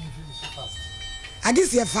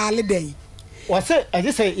agisi yɛfaale dɛn wɔsɛ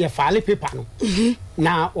agisi yɛfaale paper no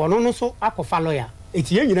na ɔno no so akɔfa lawyer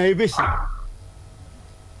eti yɛn nyinaa yɛbɛhyia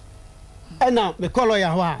ɛna mekɔ lawyer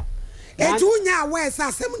hɔ a eti wonya awɔ ɛsɛ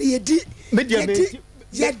asɛm no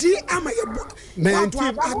yɛdi ama yɛbu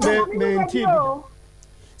mɛnti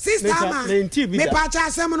sister ama mepakyɛ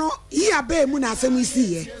asɛm no yi abɛɛ mu na asɛm isi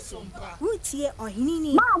yɛ wotie ɔhene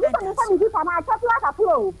ni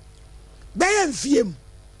bɛyɛ mfiem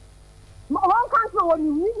wɔn kan so wɔn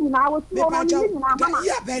ni nyinaa wɔsi wɔn ni nyinaa mama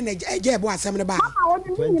ya bɛn na ɛgya ɛbɔ asɛm no ba mama wɔn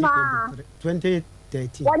ni nyinaa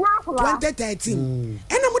 2013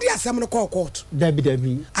 ɛna mudi asɛm no kɔɔ court dabi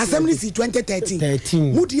asɛm no si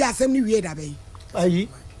 2013 mudi asɛm no wie da bɛn ayi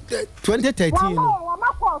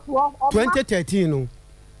 2013 no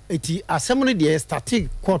eti asɛm no deɛ starting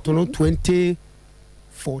court no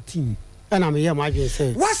 2014 ɛna meyɛ mo adwene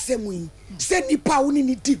sɛ wasɛm yi sɛ nipa wo ne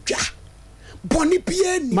ni di dwa bɔne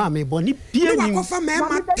bia ni maame bɔne bia ni wakɔfa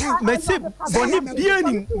mɛma ta mɛsɛ bɔne bia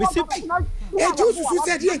ni mɛsɛ ɛgye wosusu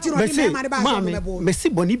sɛ deɛ ɛkyi no ɔde mɛma de ba maame mɛsɛ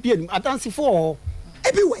bɔne bia ni adansefoɔ hɔ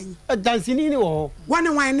ebi wɛn dansini ni wɔ wɔne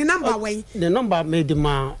wɔn ne namba wɛn ne namba mɛde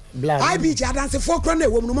ma bla ibg adansefoɔ korɔ na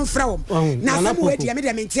ɛwɔ mu no momfrɛ wɔm na asɛm wɔ deɛ me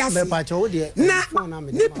deɛ mente ase na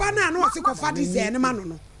nipa no a na ɔse kɔfa diesel ne ma no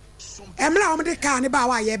no ɛmmerɛ a wɔmde kaa ne ba a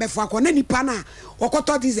wɔayɛ bɛfo akɔ na nipa no a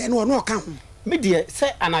wɔkɔtɔ diesel no ɔno ɔka ho me deɛ sɛ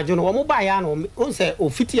anadwo no wɔn ba ya no on sɛ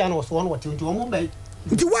ofiti ya no so wɔn wɔte nti wɔn bɛ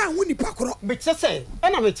nti wɔn ho nipa korɔ me kyɛ sɛ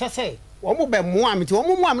ɛna me kyɛ sɛ wɔn bɛ moa me nti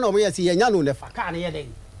wɔn moa me na wɔn yɛ sɛ yɛnya no ne fa kaa ne yɛ dɛ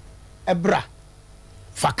ɛbra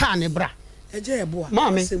fa kaa ne bra ɛgye ɛboa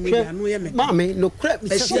maame maame no kra me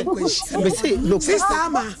kyɛ sɛ me se no sister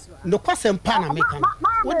ama no kwasɛm pa na me kan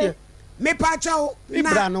wo deɛ me pa kyɛw na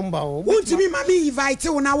bra number wo wontimi ma me invite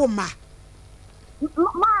wo na wo ma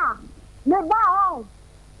ma me ba o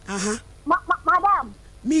aha madam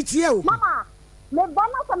me tie o mama me ba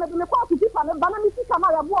na se me de court pipa me ba na me sika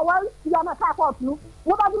na ya bo wa ya na ka court no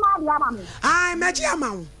wo ba di ma dia ma me ai meji ama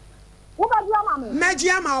wo ba di ama me meji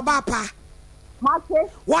ama oba pa ma se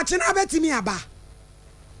wo chena betimi aba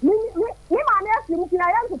ni ma na esi mu kina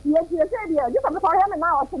ya ntie se dia ju se me ko he me na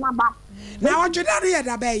o chena ba na wo tweda no ye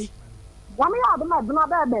da bai wa me ya do ma do na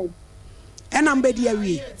ba ba ena mbedi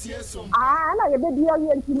awie na ye be di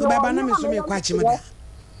awie nti no ba na me so me kwa chimada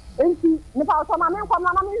enti me fa so ma me nkwa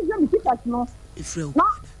na me nje mi ticket no ifrew na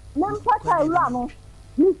me mpata ewura no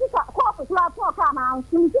mi sika ko afura to ka na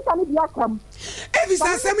mi sika ni bia kam evi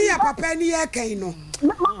sasem ya papa ni ye kan no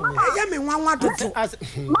ya me nwanwa dodo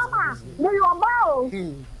mama me yo ba o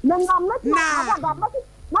me na me na da ma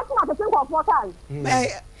na te ko afura kai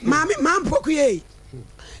mami mampoku ye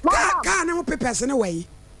ka na mo papers ne wai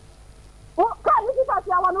o ka ni sika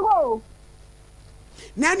ti awa no ho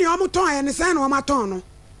na ni o mo ton ye ne san na o ma ton no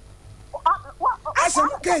asem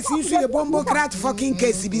case nso ye bombo crat fucking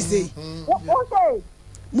case bi say okay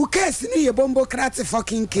mu case ni ye bombo crat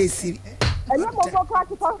fucking case ene bombo crat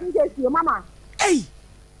fucking case mama ei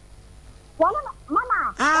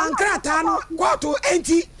mama krata no kwato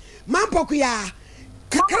enti mampoku ya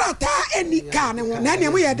krata eni ka ne ho na ne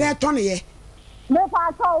mo ye de ton ye me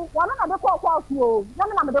fa so wona na de ko o na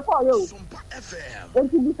me na me de ko yo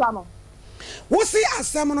enti bisa no wo se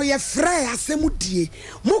asem no ye frɛ asem die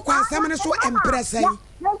mo kwa asem no so empress yi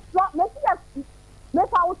me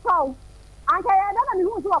fa wo taw anka ya da na mi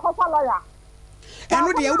hu so akɔfa lawyer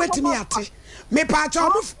eno de wobetimi ate me pa cha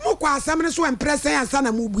mo kwa asem no so empress yi ansa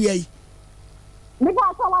na mo bua yi me ba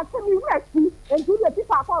so wa se mi wesi enti de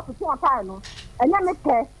pipa ko so so kai no enya me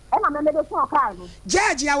ke ena me de so kai no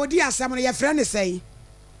judge ya wodi asem no ye frɛ ne sɛyi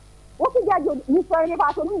wo si judge ni so ni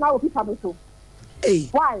ba so ni na wo pipa me so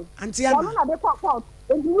why anti ya no na de court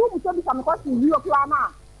enti you mu so bi some because you plan na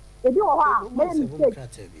ebi wo ha me mistake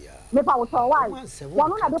me pa wo so why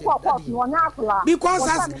wono na de court no nya akula because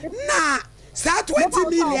as na sa 20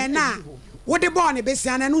 million na wo de born be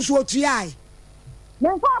sia na no so otuai me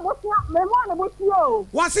fa bo sia me mo na bo sia o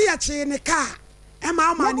wo se ya chi ne ka e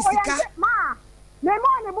ma ma ni sika ma me mo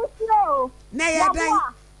na bo sia o na ye dan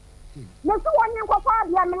me so wonye nkwafa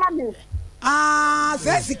dia me na me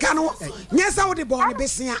se sika no nyesa wo de born be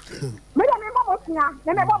sia me da me bo sia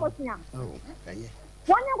me bo sia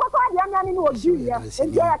wonye nkwafa dia me na oji ya e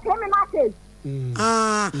ya criminal case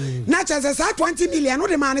na chese sa 20 million no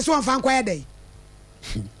de man so on fan kwa ye dey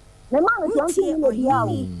me ma no 20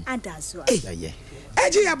 million adazo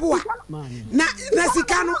eji ya boa na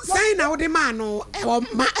sika no sai na wo de man no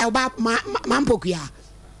ma mpokua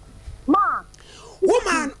ma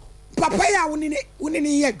woman papa ya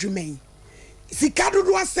woni ye adwuman sika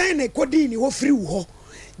dodo asan na kodi ni wo free wo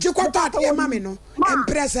je kwato ade ma me no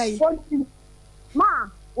empresa yi ma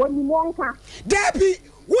woni monka dabi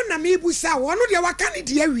wona me busa wono de waka ne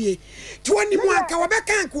de awie ti woni mu aka wo be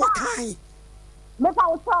kan ko kan me fa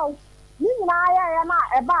wo so ni na ya na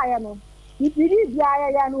e ba ya no ni biri bia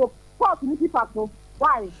ya no court ni pipa to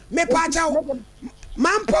why me pa cha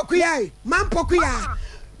mampokuya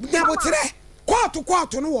na botre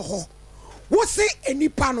court no wo ho wo se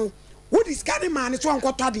enipa no wo diskane man so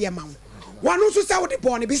onkoto de ma wo no so se wo de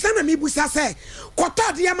born bi sana me busa se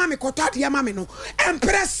koto de ma me no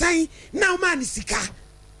empresen na o man sika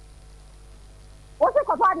o se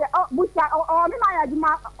koto de busa o me na ya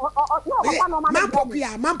juma no kopa no man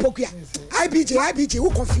mampokuya IBJ wo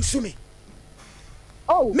confuse me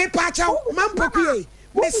me pa cha mampokuya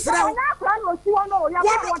mesra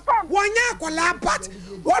wonya akola but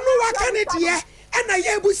wonu waka ne de e na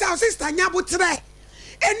ye busa sister nya botre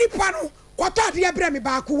enipa no kwata de ebre me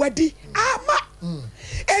ba ko wadi ama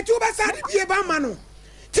etu be sa de bie ba ma no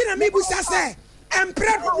ti na me busa se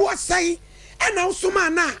empre do wo sai e na usuma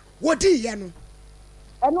na wodi ye no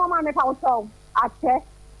eno ma me pa wo so ate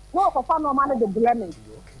no ko fa no ma ne de blame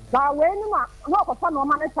ba we ni ma no ko fa no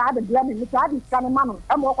ma ne sa de blame mi sa di scan ma no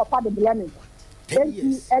e mo ko fa de blame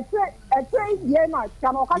ye na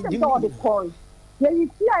chama ka te do de call ye yi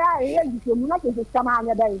ya ye yi mu na ke chama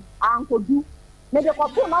anya dai an ko du me de ko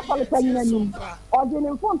pu na police nyina ni o de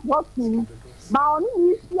ne fon to su ba oni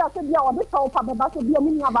yi ya se bia o de so pa ba so bia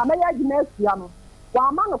mu ni aba na ya gi na asia no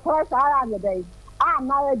wa ma no kora sa anya dai a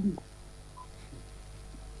na ya di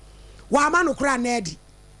wa ma no kora na di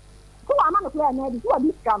ko wa ma no kora na di so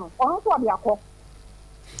di ska no o so di akọ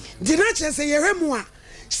dina chese ye hwemu a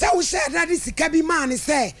se wo se dade sika bi man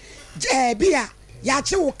se bia ya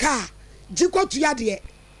che wo ka jikotu ya de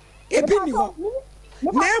ebi ni ho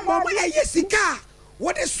na mom eye sika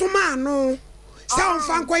wo de soma no se on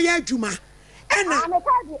fa nkwa ya adwuma ena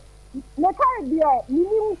me kai de ni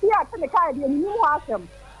ni ti a te kai de ni ni ho asem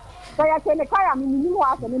so ya te ne kai a ni ni ho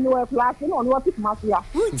asem ni wo class no no pick ma ya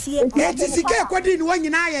e sika kwadi ni wo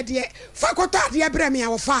nyina ye de fa koto ade bre me a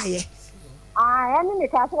wo fa ye any me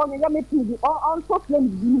ka so onye me pidi on so claim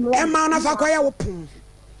bi e ma na fa kwa ya wo pon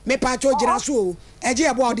me pa cho gira so eje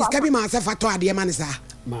e bo o diska bi ma se fa to ade ma ne sa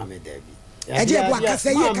ma me dabi eje e bo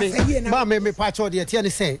akasa ye na ma me pa cho de tie ne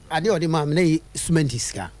se ade o de ma me na cement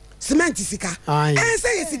sika e se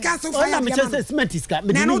ye sika so fa ya me che cement sika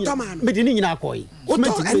me di ni nyina akoi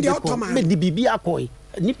me di bibi akoi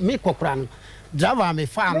ni me kokra no driver me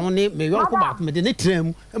fa no ne me yon ko ba me de ne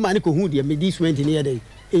tram e ma ne ko hu de me di cement ne ye de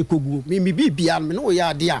ekogu me bibia me no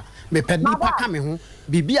ya de a me pedi paka me ho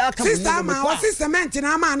bibia aka me sister ma wo cement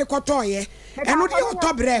na ma ne kotoye eno de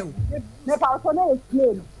otobre o me pa so na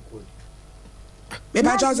explain me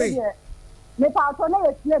pa cho say me pa so na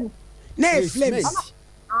explain na flames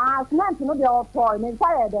cement no de otoy me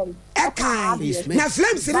fire dem na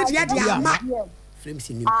flames ne de ama flames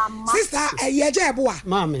ni sister ye je boa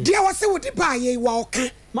de wo se wo di ba ye wa oka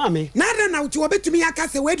mame na da na uti obetumi aka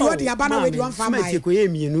se we di odi aba na we di on fa mai cement ko ye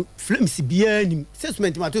mienu flames bia nim se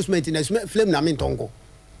cement ma to cement na flame na me ntonko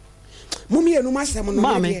mumi enu masem no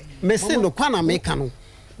mame me se no kwa na me ka no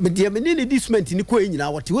me dia me ni di cement ni ko nyina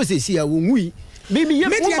wote wo se si a wo ngui me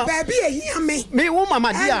baby ehia me wo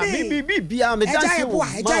mama dia me bibia me dance wo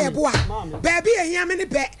eja yeboa baby ehia me ne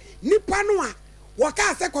be nipa no a wo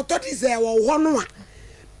ka se kotodi ze wo ho no a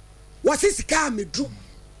wo sisika amedu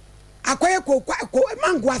akoye ko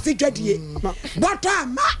mango ase dwadie boto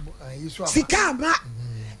ama sika ama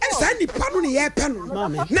esa nipa no ne ye pe no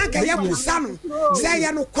na ga ye kusa no se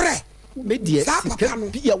ye no kore me die sika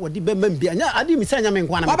bia wo di be mambia nya ade mi sanya me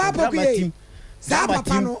nkwana me tim sa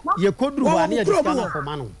papa no ye koduru wa ne ye sika na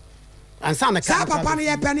koma no ansa na ka sa papa no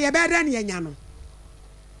ye pe no ye be de ne ye nya no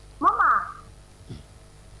mama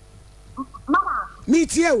me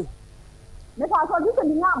tie o me ka so di se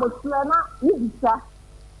ni abo tura na ni bisa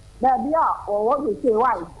baby a o wo say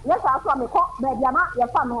why yes aso me ko baby na ye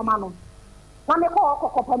fa no ma no na me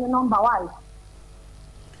ko pe ni number why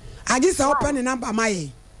aji sa open the number my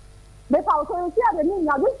me pa so you see the ni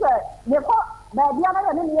nya this me ko baby na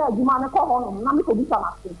ye ni ye adwuma me ko ho no na me ko bisa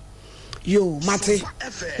na se yo mate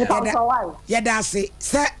ye da se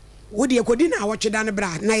se wodi ekodi na awotweda ne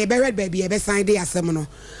bra na ye behwed baby ye be sign dey asem no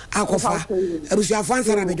akofa abusuafo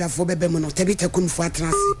ansara bedwafo bebe mu no tabi takunfo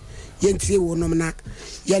atrase ye ntie wo nom na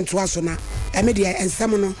ye ntoa so na eme de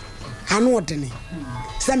ensem no ano odene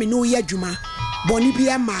se me no ye adwuma boni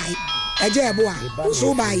bia mai eje ebo a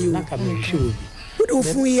so ba yi wodi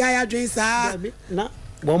ofun yi ayadwen sa na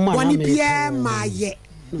boni bia mai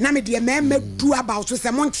na me de me du about so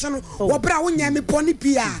se mo nche no wo bra wo nya me boni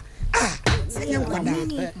bia senya nkwada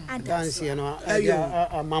dance no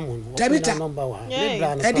mamun tabita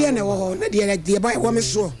ede na wo ho na de boy wo me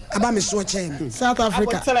so aba me so chen South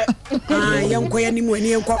Africa yenko ya ni mu ani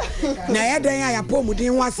yenko na yedan ya pomuden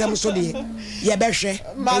ho asem so de ye behwe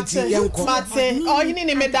yenko mate ohini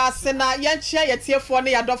ni medase na yenchia yetiefo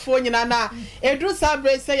ne yadofo nyina na edru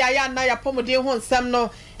sabre se ya na ya pomuden ho nsem no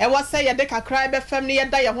e wo se ye de kakra be fam ne ye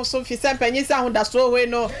da ye ho so fi sempanyi se ahoda so we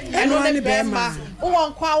no eno ne bema wo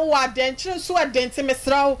nkwa wo adenkyere so adenti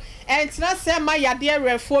mesraw entina se ma yade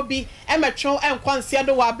erefo bi emetwo enkwanse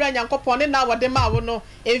do wa abra nyankopon ne na wode ma wo no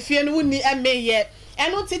efie no wuni emeye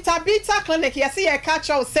eno titabita clinic yesi ye ka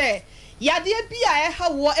chow se yade bia e ha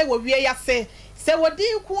wo e wo wie yase se wodi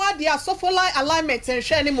ku ade asofoli alignment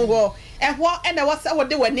nhwe ne mu ho ehwo ene wo se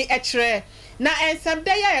wode wani ekere na ensem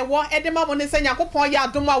de ya ewo edema mo ne se nyankopon ya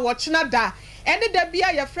adom a wo chena da ene da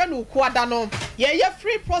bia ye frɛ no ku ada no ye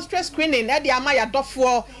free prostate screening e de ama ya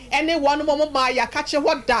dofo ene wonu mo ma ya kache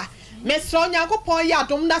hoda mesro nyankopon ya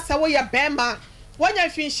adom na se wo ye bema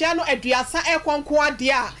wonya finhia no aduasa e konko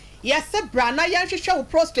ade a ye se bra na ye hwehwe wo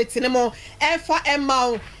prostate ne mo efa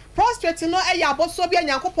emma prostate no e ya boso bia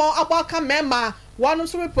nyankopon abaka mema wonu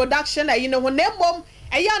so reproduction e ne ho na mom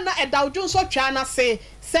e ya na edawdun so twa na se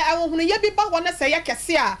ehunu ye bi ba wona se ye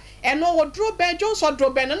kese a eno wo dro ben jonso dro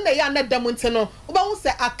ben na ya na damunte no wo ba hu se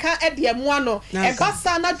aka e de mu ano e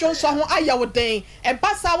basa na jonso ho aya wo den e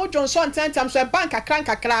basa wo jonso ntentam so e bank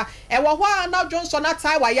kakra e wo ho na jonso na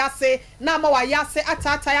tai wa yase na ma wa yase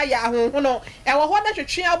atata ya ahunhu no e wo ho na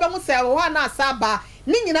twetwe a wo ba hu se wo ho na asaba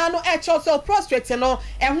ni nyina no e cho so prostate no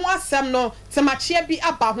e ho asem no temachie bi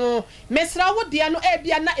aba ho mesra wo de no e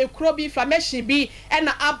bia na ekuro bi inflammation bi e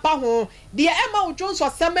na aba ho de e ma wo jonso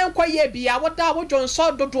semen kwaye bia wo da wo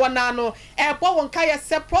jonso dodo na no e bo won ka ye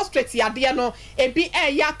se prostate yade no e bi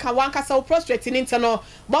e ya ka wan ka se wo prostate ni nte no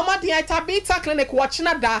mama de Tabita clinic wo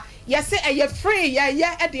chena da ye se e ye free ye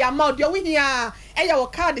e de ama de wo hia e ye wo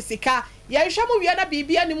card sika ye hwemo wie na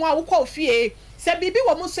bibia ni mu a wo kwa ofie se bibi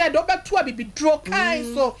wo mu so e do beto a bibi dro kan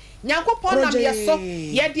so nyankopon na me so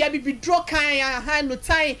ye de bibi dro kan ha no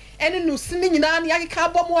tai ene no sini nyina na ya ka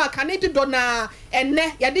bomo aka ne dido na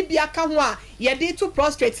enne ye de bia ka ho a ye de to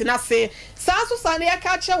prostate na se so sa na ya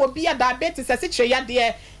ka che wo bia diabetes se che ya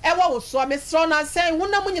de e wo so me so na se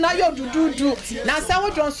hunam nyina yo dududu na se wo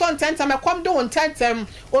Johnson tentem e kom de won tentem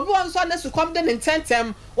obi won so na su kom de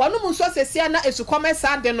tentem wonu mu so sesia na esu kom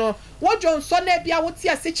esa de no wo Johnson na bia wo ti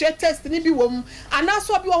ase che test ni bi wom ana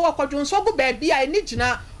so bi wo ko Johnson go ba bia eni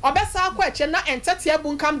gina obesa akwa eche na entete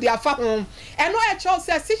abunkam de afa ho eno eche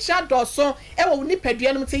se sicha doso e wo ni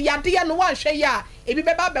padua no ti yade ye no wan hwe ya ebi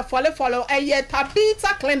beba be follow eye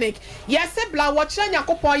Tabita clinic yese bla wo kire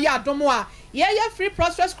nyakopon ya adomo a ye free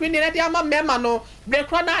prostate screening e de ama mema no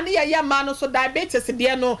brekro na ne ye ma no so diabetes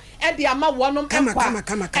de no e de ama wonom ekwa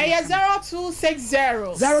eye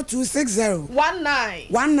 0260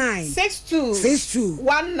 19 62 62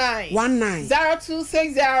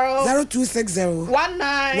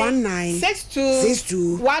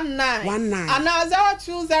 and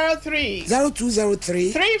 0203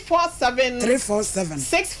 347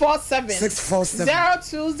 647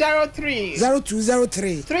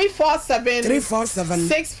 0203 347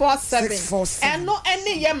 647 and no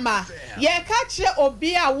any yema. Ye catch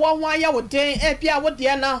obi a one wire would day, epia would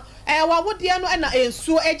diana, wa would diano and a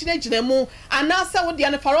so ejinemu, and answer would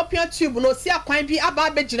diana fallopian tube, no see a quine be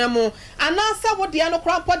about bejinemu, and answer would diano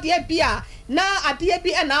crop dear beer. Na adie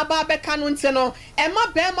bi na aba beka no nteno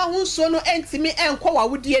ema bema hu so no entimi enko wa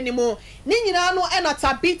wudi animo ni nyina no na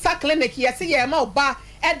Tabita clinic yesi ye ma oba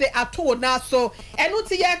e de ato na so enu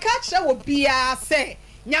ti ye ka kire wo bia se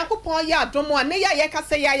Nyankopon ya adomo a ne ya ye ka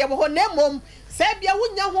se ya ye wo na mom se bia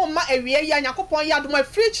wunya ho ma awie ya Nyankopon ya adomo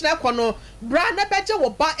free na kono bra na beje wo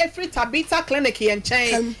ba free Tabita clinic ye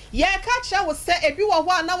nchen ye ka kire wo se ebi wo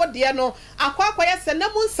ho na wo de no akwa ye se na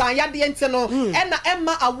mu nsan ya de nteno na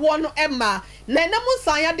emma awo no emma na namu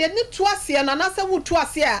san de ni tuase na na se wu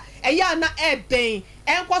tuase a eya na eden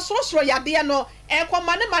enko sorosoro yade no enko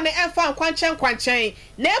mane enfa nkwanchen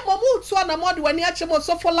na emomu tu na mod wani achemo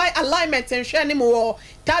so for line alignment nhwe ni mo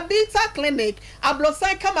Tabita clinic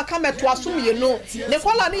ablosan kama to asum ye no ne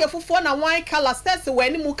kola ne yefufo na wine color stairs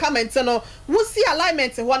wani mu comment no wusi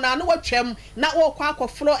alignment ho na no watwam na wo kwa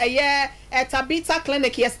akofro eye Tabita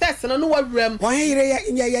clinic ye stairs no wawram won yire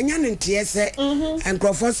ye nya ne ntie se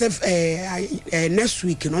enkrofo se next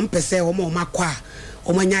week no mpese o ma kwa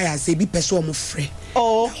o manya ya se bi pese o mo frɛ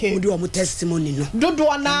okay odi o mo testimony no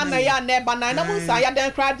dodo na ya na ba na mo sa ya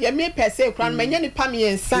den kra de me pese kra no manya ni pa me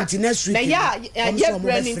ensa na ya ye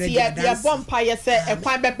brand nti ya bompa ye se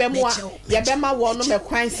ekwan bebe mu a ye be ma wo no me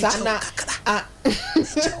kwan sa na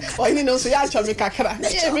oni no so ya cho me kakra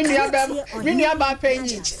me nua ba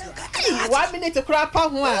panyi 1 minute kra pa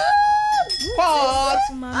ho a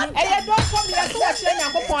eye don come here so wa kire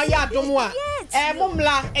Nyankopon ya adomo a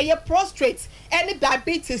mumla eye prostrate any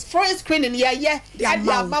diabetes first screening yeah and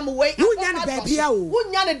your mom way unya ne baby a o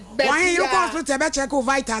unya ne baby why you go hospital be check o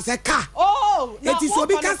vitals e ka it is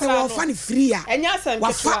obi ka se wo fa ne free a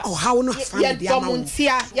wa fa o hawo no fa ne dia ma wo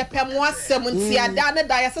ye pem asem ntia da ne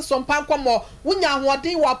da ye se Sompa Nkomo unya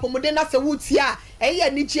hoden wa pomode na se wutia eye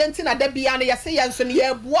ni gienti na da bia ne ye se ye nso ne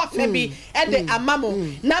ye bu afa bi e de amamo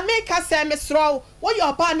na me ka se me sro wo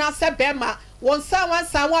yo ba na se bema wonsa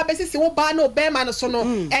wansa wa besisi wo ba na obema no so no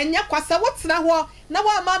enye kwasa wotena ho na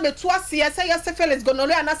wa ma metu ase se ye se Felix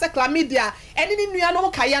gonorrhea na se chlamydia eni ni nua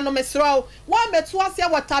no kaya no mesro wa metu ase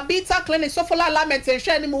wa Tabita clinic so full alignment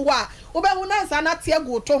ehwe ni mu wa wo be hu na nsa na te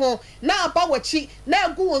agu to ho na aba wachi na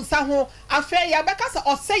agu wonsa ho afa ya be kasa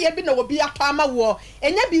ose ye bi na obi ato ama wo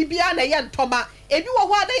enye bibia na ye ntoma ebi wo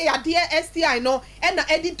ho ade yade STI no e na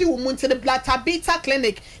edidi wo mu nti blood Tabita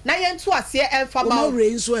clinic na ye ntu ase emfa ma wo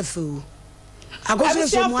re nso afu agoso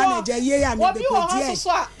so mo anaja ye ya me be podi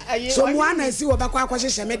so mo anasi wo bakwa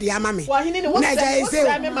akwahye me de ama me na ja ese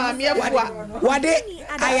wode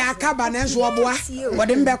ayaka ba na nso oboa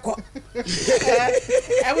wode mbeko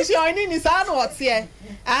we see oni ni sa no ote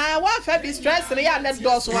wa fa bi stress ne ya na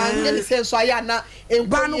dos wan ne se so ya na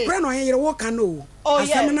ba no kre no yere wo kan no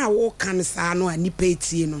asem na wo kan sa no ani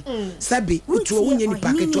petie no sabe utu wo nya ni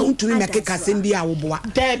packet wo ntumi mekeka sem bi a wo boa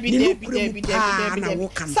debi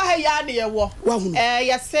sa ya ne ye wo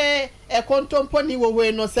ye se kontompo ni wo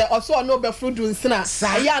we no se oso no be frudu nsina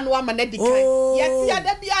ya no ama na dikan ye ti ya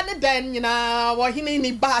da bia ne dan nyina wo hini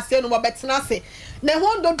ni ba se no wo betena se ne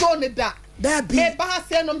hondo do ne da Baby, ba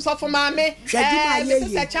se no mso for mame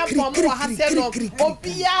se champion mo ha se no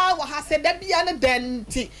obia wo ha se da bia ne dan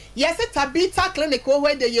ti yes Tabita clinic wo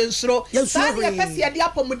we de yensuro sa ye pese ye de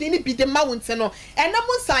apomudi ni bi de ma wonte no enam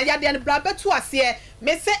nsan ya de ne bra betu ase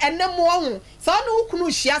me se enam wo hu sa no ukunu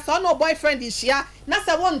hia sa no boyfriend hia na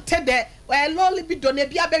se won te de loli bi do ne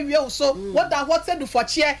bia be wie so wo da what se do for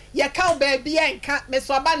chair ye ka ba bia enka me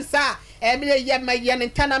so ban sa me ye ma ye ne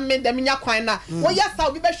tana me da me nya kwan na wo ya sa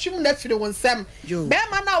obi be hwim na firi won sam be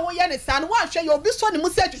ma na wo ye ne sa no wa hwe ye obi so ne mu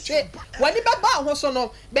se twetwe wani be ba ho so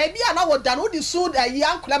no ba bia na wo da no di so da yi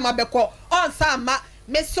ankla ma be ko on sa ma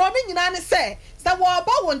me so me nyina ne se sa wo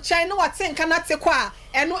ba won chan no watenka na te kwa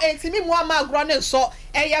eno entimi mu ama agro ne so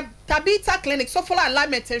eye Tabita clinic so full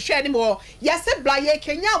alignment hwe ni mo yese bla ye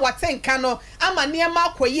kenya watenka no ama ne ma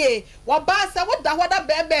akoye wo ba sa wo da hoda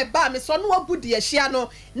bebe ba me so no wabudi ahia no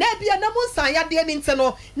na bia na mu nsan ya de ni nte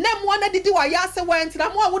no na mo na didi wa ya se wa ntina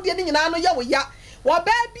mo awodi ni nyina no ye wo ya wo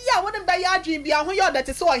ba bia wo ne ba ya adwin bia ho ye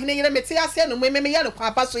odate se wo hene yire mete ase no me ye no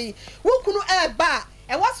kwa pa so yi wo kunu e ba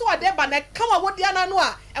e waso ode ba na kama wodi ana no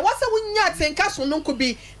a was a winya tenka so no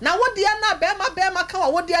kubi na wodi na bema ka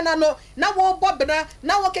wa wodi na no na wo bobena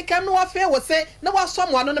na wo keke no afa wo se na wa so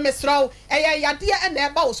mo no mesraw yade e na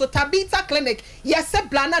eba wo so Tabita clinic yes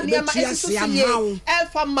blana niema esusu ye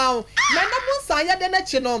elfa maw na na munsa ya de na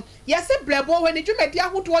chi no yes blebo we ni dwumadi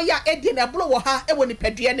ahodo ya edi na blo wo ha e wo ni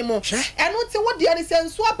padua ni mo eno te wodi ani se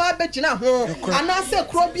nso aba begina ho ana se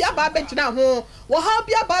kro bi aba begina ho wo ha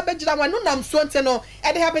bi aba begina wa no nam so nte no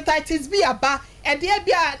e de hepatitis B aba e de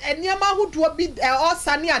bia eniema ahodo bi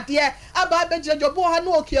osane ade aba begina jobo ha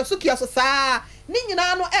no okieso saa ni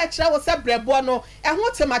nyina no e kire wo se brebo no e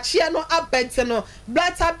ho temachie no abente no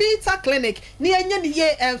Tabita clinic ni enye ni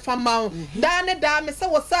ye enfama da ne da me se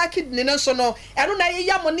wo sa kidney no so no eno na ye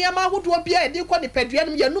yam ne ma ahodo bia e di kɔ ne padua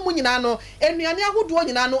no yanum nyina no enuane ahodo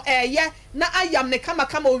nyina no eye na ayam ne kama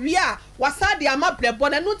owi a wasade ama brebo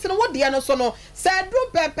na no tene wo de no so no se du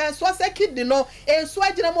pepe so se kidney no enso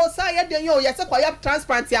agina mo sa ye de yo ye se kwa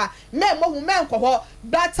transplant a me mo hu me nkɔ hɔ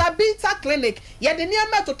Tabita clinic ye de ne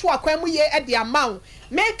ma toto akwan mu ye e de ama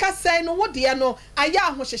make us say no what dear no aya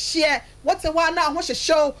ahohye what wa na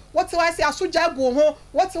ahohye what wa say asoja gu ho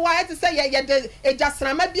what wa to say ye de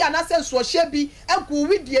ejasrama bi anase nsuohye bi agu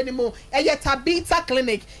widie ni mo eye Tabita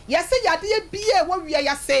clinic ye say yade bi e wo wie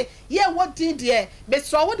ya say ye wo din de be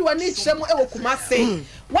so wo de wani kyerem e wo Kumase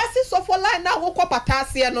wasi so for line na wo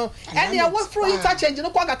kopatase no ene e wo fro interchange no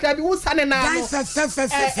kwa kakra bi wo sane na no e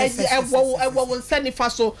wo nsani fa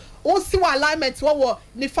so o si wa alignment wo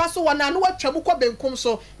ni fa so wo na no watwam ko benkum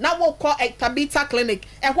so na wo ko Tabita clinic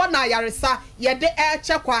e ho na yaresa ye de e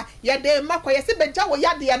chekwa ye de makwa ye se beja wo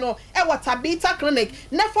yade no e wo Tabita clinic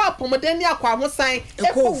na fa apomden ni akwa ho san e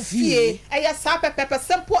ko fie e ye sa pepe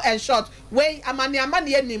simple and short we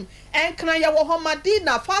amane anim enkran ye wo homadi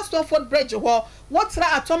na fast foot bridge ho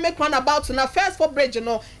wotra atomic runabout na first foot bridge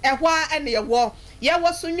no e ho a ene ye wo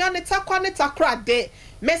sunwa ne takwa ne takra de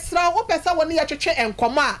mesra wo pesa wo ne ye twetwe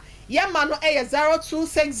enkomo a Yama no a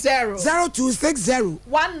 0260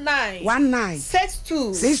 19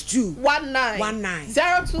 62 62 19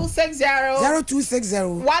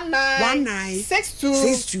 0260 19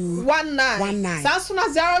 62 19 Sansuna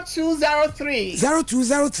 0203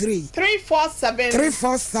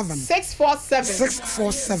 347 647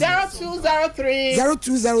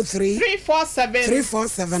 0203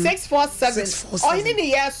 347 647 oh ini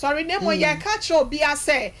ni ye sorry nemo ye catch obi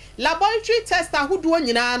ase laboratory test ahudo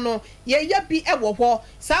nyina no ye bi ewo ho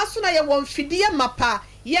saa so na ye won fidie mapa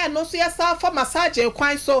ye no so ye sa fa massage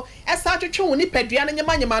kwan so esa twetwe wo ni padua no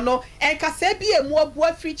nyema no enkasa bi emu abu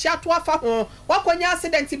afirichi ato afa ho wakonya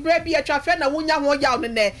accident bra bi atwa fe na wonya ho yaw no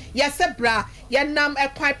ne ye se bra ye nam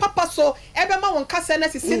ekwan papa so ebema won kasa na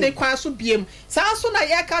sisi de kwan so biem saa so na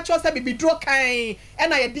ye ka cho se bibiduro kan e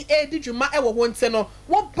na ye di edi dwuma ewo ho nte no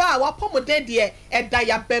wo ba wa pomoden de e da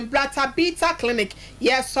ya Tabita clinic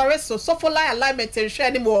ye sorry so for line alignment and share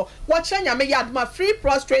anymore watch nyame yadma free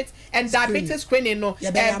prostate and diabetes screening no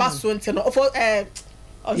baso nte no for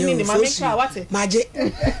Nini mamika wate maje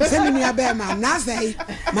semi ni abema na say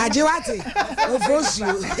maje wate ofosu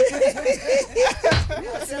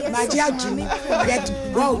maje atu get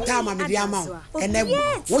go time am di amount and then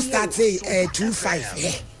we start say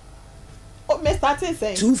 25 oh me start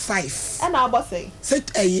say 25 and our boss say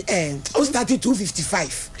we started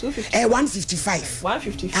 255 155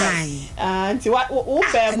 and what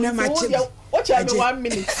what you have 1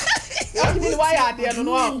 minute why are there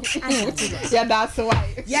no yeah that's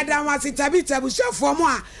why yeah that was Tabita bu so for mo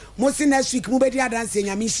a mo si next week mo be di adanse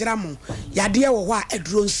nyame hira mo yade e wo ho a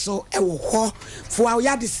eduro nso e wo ho fo a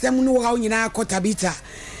ya de sem no wo ha nyina akọ Tabita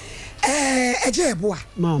eje ebo a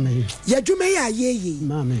mama ya dwuma ya ye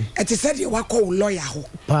mama ete said ye wakọ lawyer ho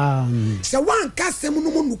se wan ka sem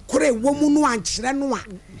no mu nukure wo mu no ankyere no a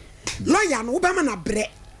lawyer no wo be ma na bre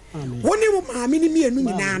woni mo maami ni mienu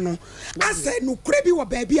nyina no ase nukure bi wo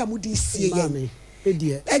baabi a mudi sie ye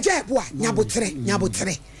eje ebo a nyabotre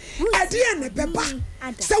ade ne beba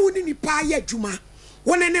se woni nipa ya adwuma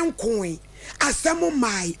woni ne nkoe asem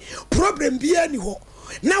mai problem bi ani ho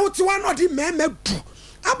na wote wa no de mema du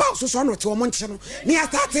about so no te wo nche no ne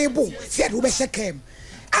atable se de wo be shekem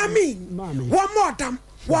I mean one more time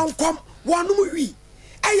one come one mu wi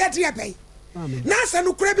ayade ebe na se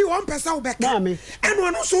no kura bi one person wo beka eno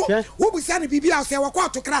no so wo busa ne bibia se wo kwa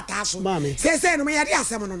to krata so se no me yade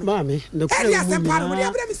asem no mami no kura asem pa no de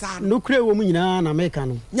abra mi sa no kura wo mu nyina na meka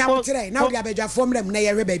no nya tere na wo de abadwafo mrem na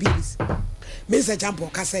ye hwe ba bis me se champo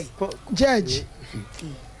ka say judge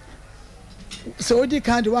so odi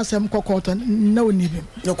kan de wasem kokoto na oni bi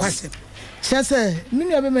no kwasem se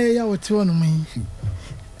nunu abe me ya wote wono mu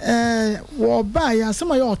wo ba ya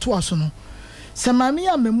asema ya oto aso no se mami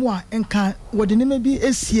ya memu a enka wode ne bi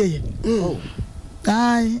esie ye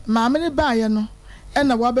ai maame ne baaye no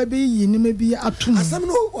ena wa ba be yi ni me bi atum asam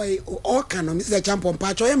no o kan no Mr. Champion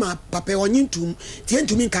pa cho ma papa onyin tum tie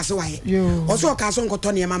ntumi nkase waye o so ka so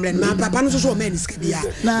nkoto ne mamle na papa no so o man iska bia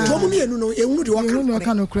to mu mienu no ehunu de o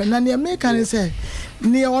kan no kra na ne me kan se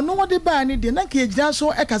ne ono wo de ba ne de na ka ejira so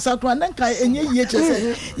e kasa to na ka enye yie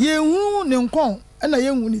chese ye hu ne nkon ena ye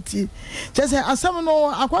hu ne tie chese asam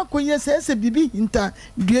no akwakonye se bibi hinta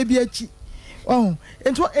dua bi achi oh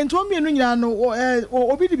ento me no nyina no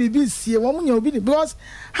obi de bibi sie wo munya obi de because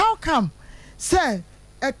how come say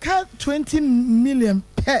a car 20 million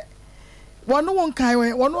per one won kai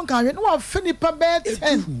no wa fini pa be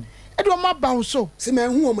 10 e do ma ba so se ma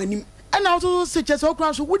hu o manim and also se chese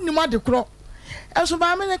okran so wonni ma de kro enso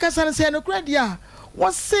ba me ne ka san se no kra dia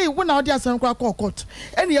what say when out there some court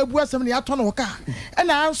and you abu asem ne ato no ka and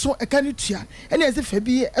anso e ka ne tua and e se fa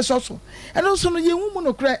bi e so and also no ye hu mu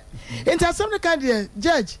no kra enti asem ne ka de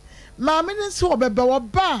judge ma me ne so obeba wo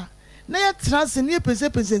ba na ye trans ne pese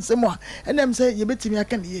nsemo a and em say ye betimi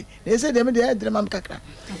aka ne ye na say dem de e dre mam kakra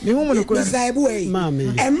me hu mu no kra sai bu e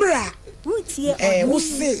emra wutie wo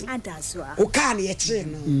se adaso a o ka ne ye kire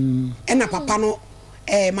no e na papa no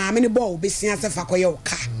ma me ne bo obesia se fa koye o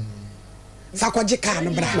ka Sakoji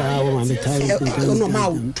can bra. No ma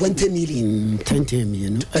 20 million. 20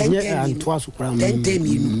 million. And twice 20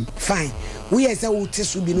 million. Fine. We as a would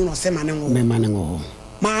test be no se manango. Me manango.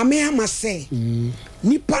 Maame ama say.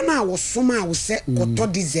 Nipa na wo soma wo se koto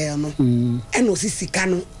diesel no. E no sisika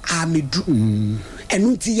no amedu.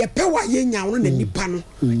 Enu nti ye pe wa ye nya wo na nipa no.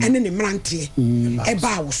 Ene ne mrante. E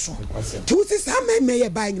ba wo so. Ti wo sisa me ye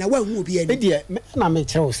ba nyina wa hu obi ani. E de na me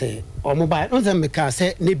kire say o mobile no se me ka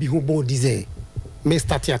say na bi hu bo diesel. Me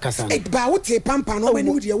start ya kasa. E ba wo te pampa no ba ni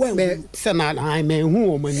wo de wa hu. Me se na ai me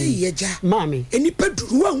hu o mani. Ye ja. Mami. Enipa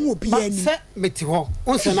duru wa hu obi ani. Se me ti ho.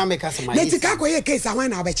 On se na me kasa mai. Na ti ka ko ye case ahwan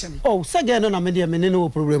na obechem. Oh, se ge no na me de me no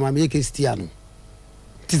problem am ye case ti ano.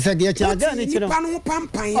 Ti se ge cha ga ni chiro. Nipa no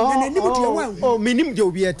pampan na ni wo de wa hu. Oh, me nim de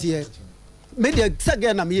obi atie. Me de se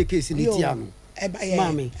ge na me ye case ni ti ano.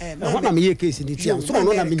 Mami. Ho na me ye case ni ti ano. So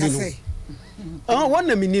no na me ni no. Oh, one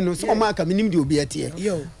na me ni no. So ma ka me nim de obi atie.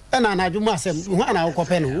 Yo. Ana na adwuma asem hu ana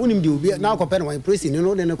akopɛ no wonim de obi na akopɛ no wan presi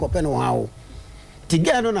no ne kɔpɛ no ha wo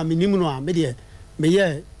tiga no na menim no a me de me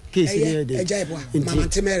ye case ne de mama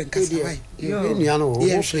temer nkasa wai yo ni ano wo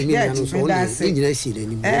frɛ mi ano so ne nyina si de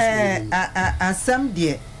ni asem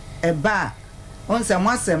de eba on se mo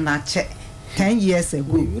asem na che 10 years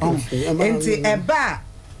ago enti eba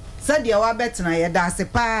se de wa betena ye da se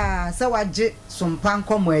pa se waje Sompa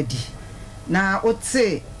Nkomo adi na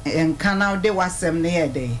ote enkana de wasem ne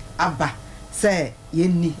yede aba se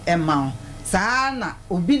yenni ema saa na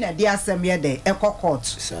obi na de asem yede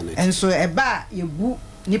ekokot enso eba yebu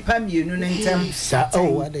nipa mienu ne ntem sa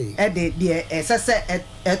o ade de esese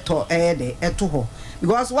eto ede eto ho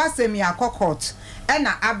because wasem ya kokot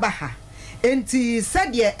na aba ha enti se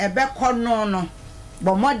de ebe kono no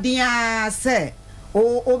bo modia se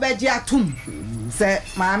o obeji atum se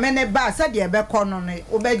maame ne ba se de be kono ne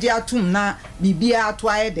obeji atum na bibia ato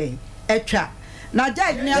ayede etwa na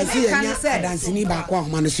judge ne kan se dancing ba kwa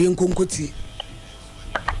ma no so enkonkoti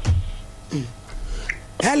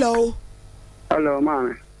hello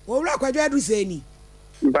mama wo wura kwadwa du se ni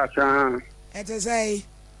mbasa ete say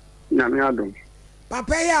na me adom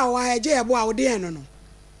papa ya wa eje ebo a wo de no no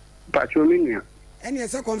pacho minia any a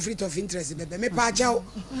conflict of interest bebe me pa chao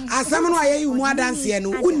asam no ayi mu adanse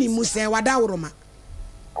no uni mu se wada woroma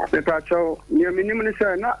me pa chao ni minim ni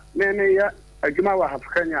se na me ne ya adwuma wa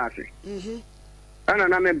hafkanya ase ana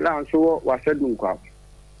na me brown so wa sedun kwa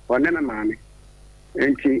wonne me maame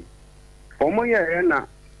enti omo ye na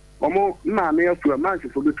omo maame afu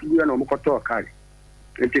amansifo betugu ya na omo koto kare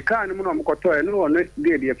enti kan mu na omo koto e no wonne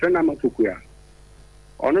de de fe na makuku ya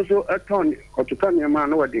ono so eton kotuka ne ma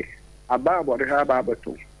no wode aba body ha ba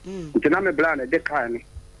beto ntina me bla na de kai ni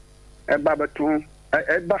e ba beto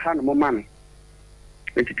e ba ha no ma no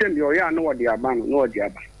etitem bi o ya no wode aba no wode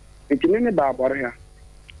aba ntime me ba body ha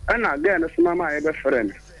ana ga na suma ma e be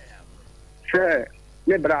friend se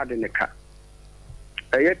me bra de ne ka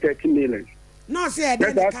e 30 million no se e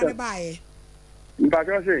de ne ka ba e mba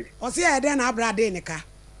jo se o se e de na bra de ne ka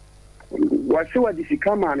wa se wa di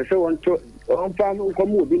sikama na se won to on fa ko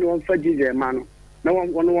mu bi no on fa jize ma no na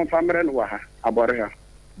won famre no wa ha abore ha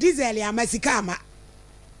diesel ya masika ama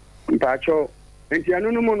mpacho enti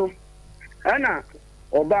anu no mu no ana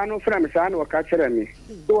oba no fra me sa na waka kire me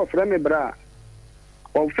so fra me bra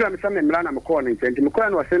o fra me sa me mra na me ko no enti me ko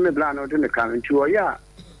na o se me bra na o de me kan enti o ya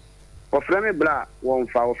o fra me bra won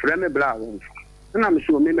fa o fra me bra won fa na me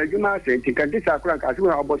so me madwuma se enti kan disa kura ka so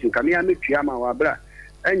ha obosu ka me ya me tua ma wa bra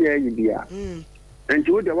anya yi bia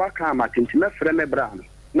nti wo de waka amatinti mefrɛ me bra no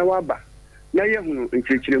na waba na yehunu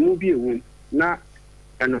nkyerɛkyerɛmu bi ewum na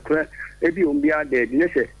enokra ebi ombia de ne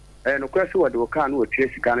se enokra so wode waka no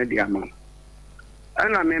wotwe sika no de ama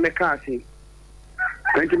ana me ka asi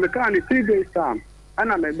nti me ka ni 3 days time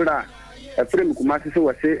ana me bra efrɛ me kuma se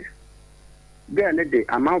wose ga ne de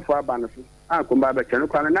amanfo aba no so akomba ba kyɛ no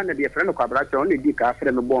kwa na de efrɛ no kwa bra kyɛ on di ka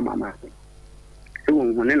afrɛ me bɔ mama se wo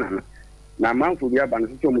hune na amanfo bi aba no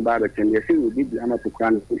so mu ba ba kyɛ ne se wo bi ama to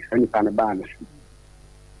kwa no so ani pa no ba no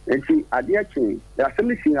nti adeɛ kyen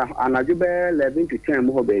asɛm si anadwo bɛɛ 11 to 10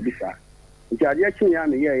 mu hɔ baabi saa nti adeɛ kyen ya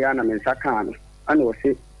me yɛ ya na me nsa kaa no ana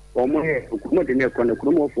wɔse wɔn yɛ okumo de ne kɔ na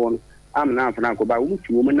kuromɔfoɔ no amna afana ko ba wo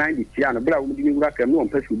tu wo 90 tia no bra wo de wura kam no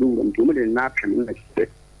mpɛ so do wura mtu wo de na apem na kyɛ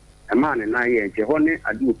ɛma ne na yɛ nkyɛ hɔ ne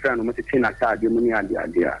ade opra no mete na saa ade mu ne ade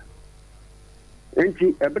a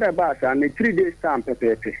nti ɛbra ba saa ne 3 days time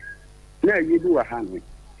pɛpɛpɛ na yi bi wa ha no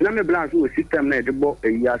na me blanche wo system na de bɔ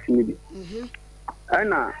ayi ase ni bi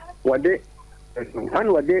ana wade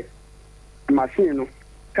machine no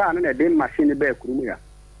ka na de machine ba kurum ya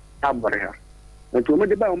abore ha nti mo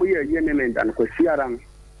de ba mo ye ne me ndan ko siara no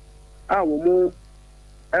a wo mo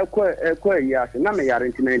ekɔ ya se na me yare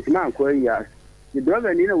nti ma anko ya the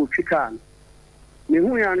driver ni na wo twika me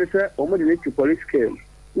hu ya no se o mo de ne ti police came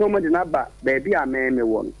no mo de na ba baby a me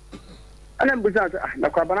wo no ana mbuza na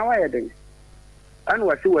kwa bana wa ye den ana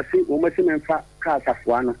wasi wo mo se me fa ka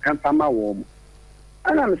safoa no kan fa ma wo mo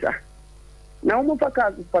ana msa na wo fa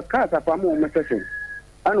ka safoa mo mo se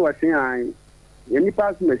ana wasi an yeni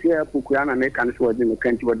pass me se apuku ana me kan so de me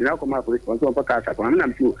kan ti wodi na ko ma police so fa ka safoa na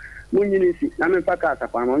msi mo nyini si na me fa ka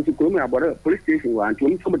safoa mo nti ko mu abore police station wa anti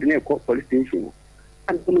mo so de na ko police station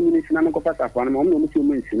an ko mo nyini si na me ko fa safoa na mo mo ti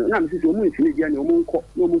mo nsi na me si mo nsi ni dia ni mo nko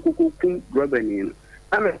no mo ko kun rubber ni no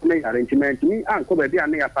na me arrangement ni an ko ba bia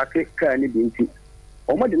na ya pake ka ni bi nti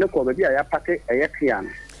o mo de ne ko ba bia ya pake eye kia no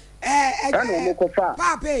ana mo ko fa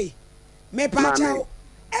pape me pa chao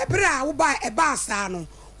ebra wo ba e ba sa no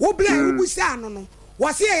wo bla wo busa no no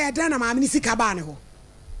wo se ye dan na ma me sika ba ne ho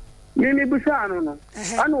ni busa no no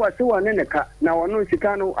ana wo se wo ne ka na wo no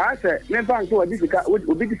sika no a se me fa nso wo di sika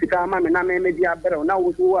obi di sika ma me na me di abere na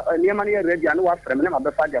wo so ne ma ne ready ana wo afre me na ma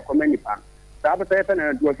be fa dia koma nipa sa ba se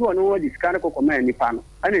na wo so no wo di sika ko koma nipa no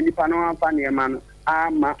ana nipa no amfa ne ma no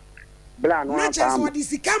ama bla no amfa na che so di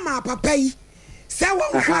sika ma papa yi se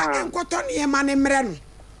wo fa enkoto ne ma ne mre no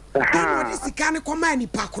ana di sika ne koma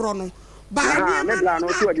nipa kro no ba ne ma bla no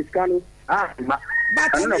so di sika no ma ba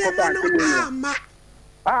ne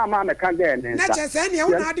ma ma me kan de ne na che se ne wo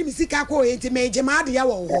na de mi sika ko enti me je ma de ya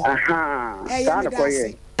wo ho sa na ko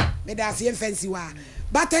ye me da se fancy wa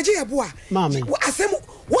ba taji e bo a mami asem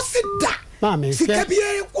wo sida mami sika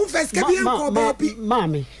bie unfa sika bie ko ba bi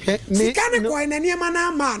mami sika ne ko na ne ma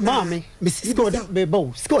na ma na mami me sika de be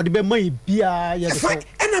bo sika de be mai bia ye so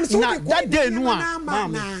enam so de that day no a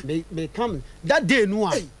mami me come that day no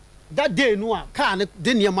a ka ne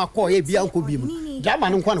de ne ma ko ye bia nko bi mu jama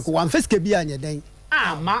ne nko ne ko wan sika bia nya den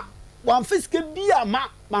ama wan sika bia ma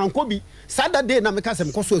nko bi Saturday na me ka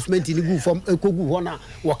sem ko so asmenti ni gu fom ekogu ho na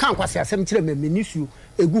wo kan kwase asem kire me menisuo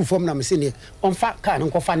egu fom na me se ne onfa ka ne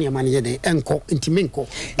nko fa ne ma ne ye den enko ntimi nko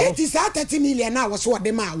enti sa 30 million na wo so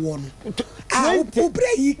de ma wo no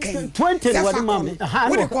ubre yi kan 20 wo de ma me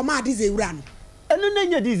wo de ko ma dize ewura no eno na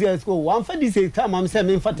nya dize ko wan fa dize time am se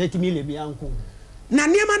me fa 30 million bi anko na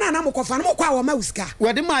niema na mo kofa na mo kwa wo ma uska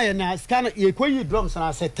wo de ma ye na ska na ye koyi drums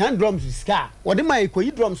na se 10 drums ska wo de ma ye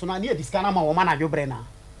koyi drums na ne ye diska na ma wo ma na dwobre na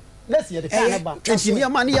let's hear the cannaba enti ni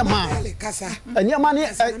ama ne ya ma ani ama ne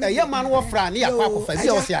ya ma no wo fra ne ya kwa kofa bi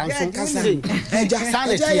o se anso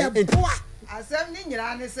asem ni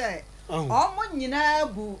nyira ne se omo nyina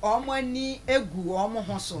gu omo ani egu omo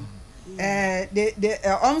ho so they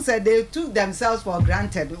said they took themselves for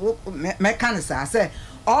granted mechanism say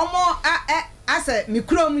omo ase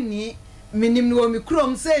mikrom ni minim no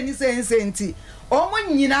mikrom say ni say enti omo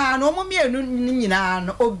nyina no omo mienu nyina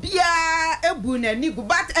no obia ebu na ni gu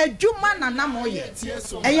but adwuma na na mo ye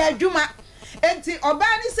eya adwuma enti oba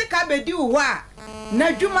ni sika bedi wo a na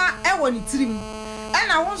adwuma e woni tirim e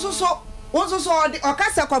na wonso so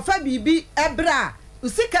okasa kofa bibi ebra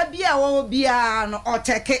usika bia wo bia no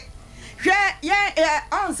oteke hwe ye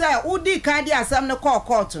on say udi kan di asam ne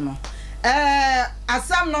court no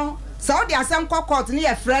asam no saudi asam court ne ye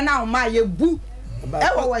frɛ na ma ye bu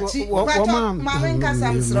ewo wachi mama nka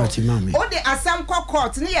samsro o de asam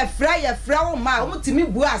court ne ye frɛ wo ma o mutimi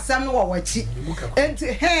bu asam no wo wachi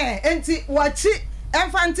enti wachi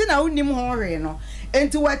emfanti na unim ho hwe no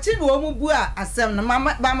enti wachi no mu bu asam no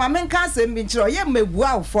mama nka asam bi nkyerɛ ye mabu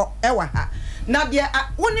awfo ewa ha na de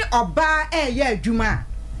woni oba ye adwuma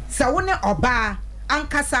sa woni oba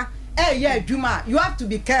ankasa yeah, Juma, you have to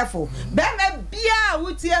be careful. Bema bia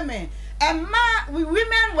wutie me. And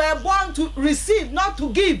women were born to receive, not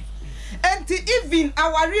to give. And even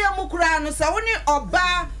our real mukura no sa woni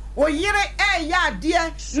oba oyire ya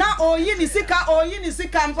dear na oyini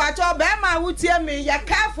sika mpacho bema wutie me ya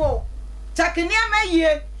careful. Chakinia me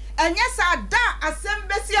ye. And yes, I da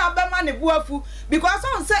asembesi abema ne buafu because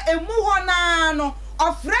on say emu ho na no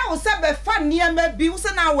ofre wo se be fa niam bi wo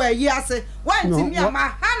se na wa yi ase wanti mi ama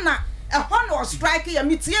hana ehon no strike ya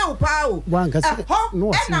mitie wo pa o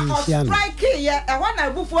no strike ya ehon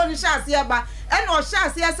na bufuo ni shase ya ba e na o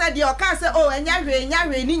shase ya se de o ka se o enya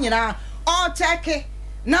hwe ni nyina o check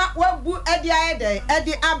na wabu edi ayede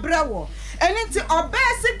edi abrewo eni ti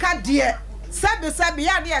obesi ka de sabe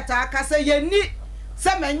ya de ta ka se ye ni se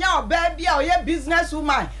menya oba bia o ye business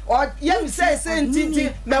woman o ye mi say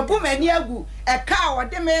ntiti mebu mani agu e ka o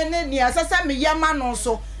de me ne ni asasa me ye ma no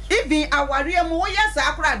so even aware mu wo ye sa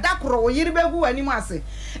akora dakoro wo yiri begu ani mu ase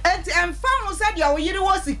enti emfa mu se dia wo yiri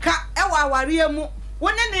wo sika e wa aware mu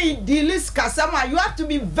woni ne deals kasama you have to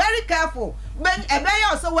be very careful ben ebe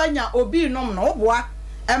ye so wanya obi nom no boa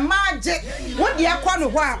e maaje wo de ekọ no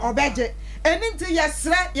ho a obeje eni nti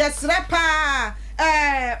yesre pa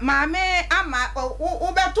mame ama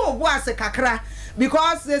ubeto obu ase kakra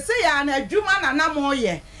because they say ya na adwuma na namo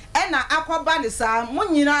ye e na akoba ne sa mo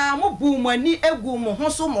nyina mo bu mani egu mo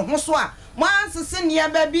hoso a mo ansese ne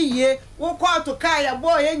ba bi ye wo kwato kai ya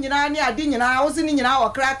boy nyina ne ade nyina wo se ne nyina wo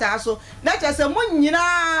krata so na chese mo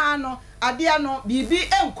nyina no ade ano bibi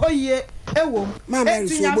enkoyie ewo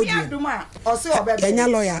enti ya aduma o se obebe enya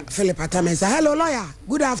lawyer Philip Atamesa. Hello lawyer,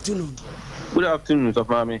 good afternoon. Good afternoon, so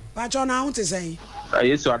mami. Pacho na won te say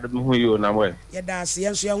yes, so adam hu you na we. Ye da se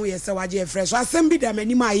yenso ye hu ye se waje fresh. So asem bi da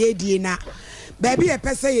mani ma ye die na. Baby e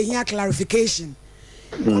pese ye hia clarification.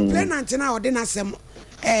 Complainant na ode na asem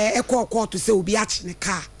court say obi achi ne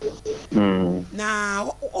car. Na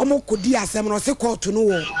omo kodi asem no se court no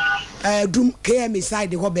wo dum KM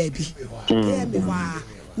side ho baby. KM wa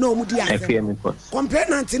no mu di asem.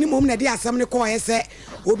 Complainant ni mom na di asem ne ko ye se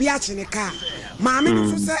obi achi ne car. Maame no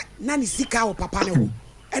so se na ni sika wo papa ne ho.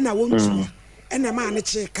 E na won tu. Ena ma ne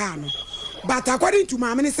che car no. But according to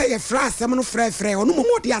maame ne say ye fra asem no frɛ ono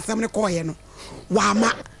mo di asem ne ko ye no. Wa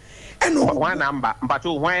ma. Eno one number, but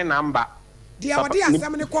one number. Dia wadi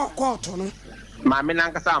asem ne ko court no. Maame na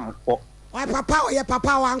nkasa am ko. Why papa ye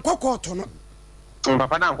papa wa nko court no.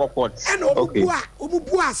 Papa na nko court. Eno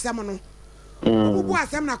obubu asem no. Obubu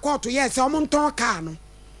asem na court yes omo nton car no.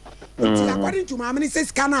 According to maame ne say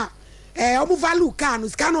scanner omo value car no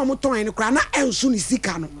scanner omo ton en kra na ensu ni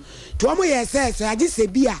sika no. To omo yes so agi se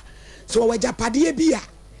bia so wajapade bia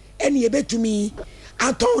ene ebetumi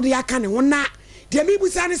aton de aka ne wona de mi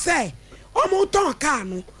busa ne say omo ton car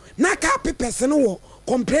no na car papers no wo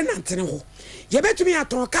complainant ne ho ye betumi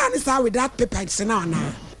aton car ne sa with that papers na na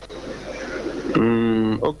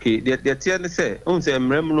okay the tier ne say on say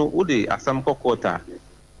mrem no wo de asam kokota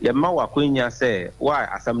ye ma wa kwanya say why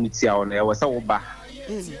asam ne tia wo na ye wasa wo ba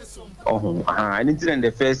and in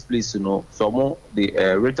the first place no so mo the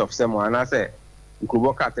rate of someone I say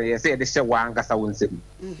nkurubo cat ye say de hye wa nkasa wonsem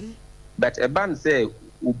but a ban say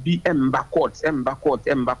obi emba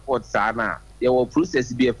court sa na ye will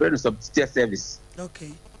process be a friend substitute service.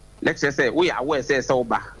 Okay. Let's say we are aware say so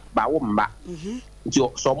ba wo mba.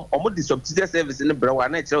 So omo the substitute service in bra wa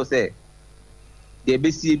na kire say de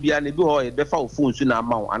be sie bia na bi ho e be fa phone so na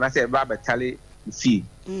amount and I say ba betale fee.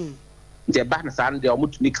 The ban sa de omo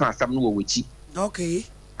tumi kan asam no wo wachi. Okay.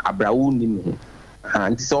 Abrawo ni mu.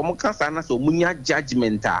 And so omo kan sa na so munya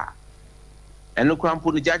judgment a eno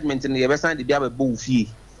krampo no judgment no ye be san de bia be bo fee.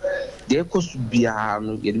 They cost bia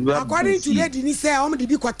no ye be according to lady ni say omo de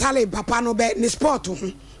bi kwatale papa no be ni sport ho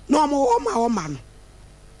no omo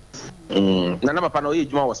no na papa no ye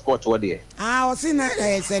juma was sport wo de o say na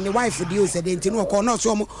say the wife di o say de ntino ko no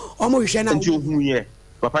so omo hwe na nti ohun ye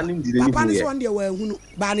papa nim di ni hu ye papa ni so on de wa hunu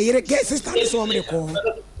ba na yere get sister ni so omo de ko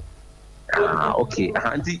okay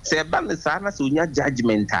anti say ban sa na so nya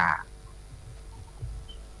judgment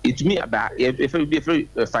it me about if it be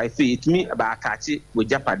 5 feet it me about catch with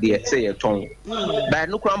japade say your tongue but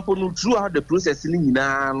no crampo no throughout the process ni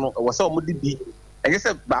nyina no was so mo de bi and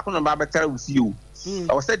say back on ba better with you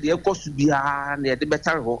I was said the cost bia na de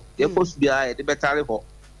better ho the cost bia de better ho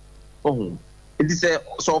it is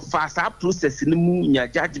so fast that process ni mu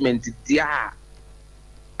nya judgment dia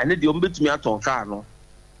and the ombetumi aton car no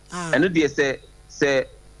and they say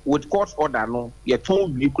with court order no ye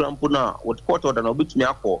ton bi krampo na with court order no betumi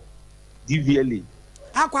akọ DVLA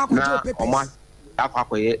akọ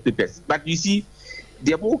papers ye papers but you see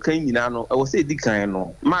the more can you know, I was say the kind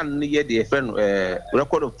no man near the friend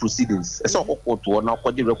record of proceedings. So court or now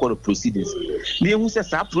the record of proceedings. The who says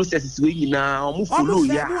that process is going now move follow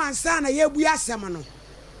ya.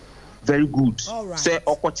 Very good. Say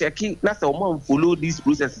or checking that's the one follow these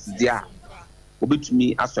processes there. Obey to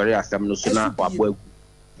me as sorry as I'm no so now for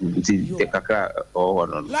the kaka or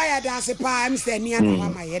no. Lawyer that's a I'm saying near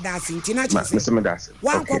my head that's in Tina.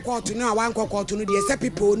 One court to know, one court to know the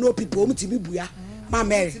people, no people to be buya. My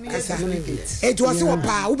Mary, it was so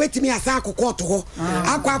power. Who bet me a sack of court to her.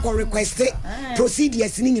 I request proceed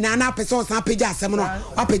listening in an episode, not pajama seminar,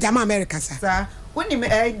 or pajama America, sir. When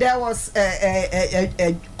there was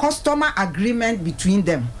a customer agreement between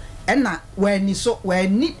them. And when you so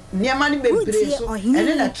when near money baby so and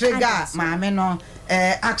then a trigger mamma no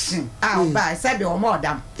action out by said or more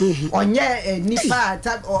damn on ye nipa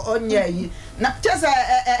tag or on ye not just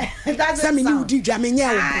that's a new jamming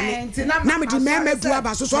now me remember to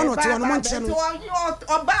about so on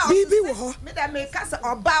about me make us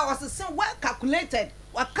about was so well calculated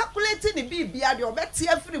or calculating the baby at your bet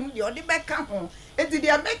here from your back home and did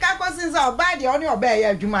you make up since our body on your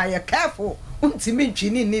bed you careful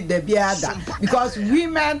need the biada because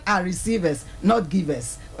women are receivers, not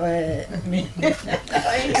givers.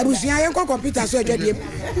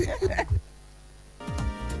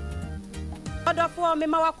 Order for me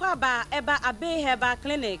mawakwaba eba abe heba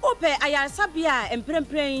clinic. Ope ayarsabia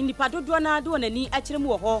emprempren nipa dodo na do nani akyere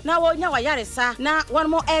mu ho. Na wo nya wayaresa na one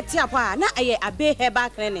more etiapa na aye abe heba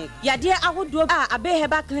clinic. Yade ahodo a abe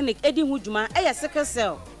heba clinic edi hu dwuma eye sickle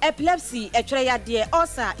cell, epilepsy, etwere yade,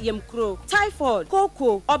 ulcer, yemkro, typhoid,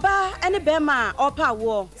 koko, oba ene bema opa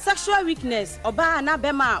wo, sexual weakness, oba na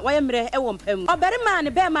bema wayemre ewo mpam. Oberima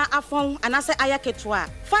ne bema afon anase ayaketwa,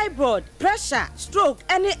 fibroid, pressure, stroke,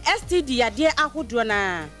 ene STD yade ahodo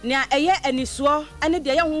na eye enisuo ene de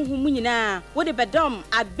ye honhum nyina wo de bedom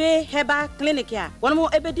abe heba clinic ya wono mo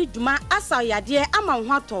ebedi dwuma asa yade ama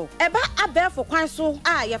ho ato eba abefo kwan so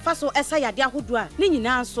a ye fa so esa yade ahodo a ne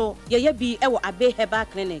nyina so ye bi ewo abe heba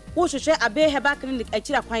clinic wo hwehwe abe heba clinic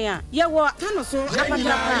akira kwan a ye wo tano so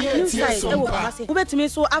apatra inside ewo pase wo betumi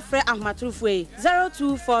so afre ahomatrofo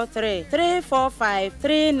 0243 345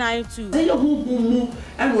 392 say yo hu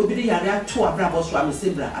and obi de yade ato abrabo so am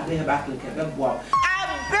sebra abe heba clinic wow.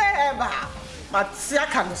 Abeba Matsia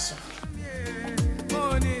Kanoso.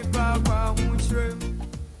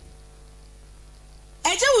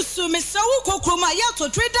 Eje usu me sawu kokroma ya to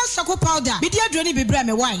trader shako powder bi dia droni bi bra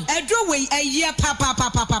me wine edro we eye pa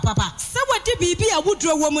se wadi bibi a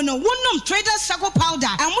wudro wo mu no wonnom trader shako powder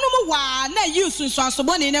amono mo wa na use so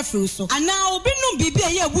asobone na fru so ana obi nom bibi a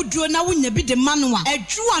ya wudro na wonya bi de manu a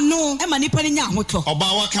edru ano e ma nipa nya ahoto oba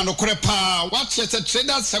wa kan no kore pa wa chete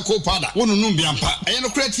trader shako powder wonu num bi ampa eye no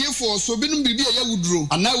kore tiefo so bi num bibi a ya wudro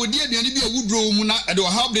ana wodi aduane bi a wudro mu na e de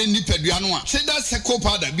ha bre nipa duano a trader shako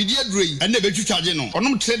powder bi dia droi ene betwitwaje no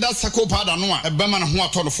onom trader circle powder no a ebema na ho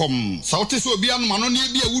atɔ no fam sa wote so obi anoma no ne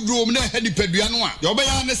bi awuduro mu na hedi padua no a ye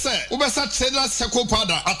obeya ne se wobesa trader circle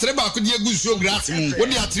powder atre ba ko de agusuo grass mu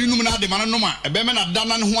wodi atre num na de ma no noma ebema na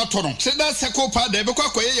dana ne ho atɔ no trader circle powder ebekɔ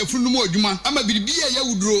akɔye yafunu mu adwuma ama biribi a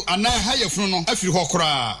yawuduro ana ha yafunu no afiri hɔ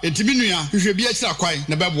kora entimi nua hwehwe bi akira kwai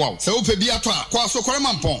na bɛboa sɛ wopɛ bi atɔ a kɔ aso kɔre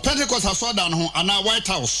mampɔn Pentecost aso da no ho ana White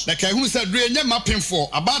House na kai hu sɛ dure nya mapemfo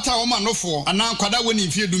abata wo ma nofo ana nkwada woni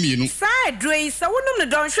mfie dumienu sa dure sa wonum ne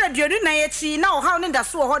don hwɛ aduonu na yɛchi na ɔhaw ne da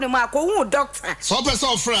so hɔ ne mu akɔhu doctor so pɛ sɛ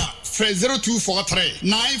ofra 0243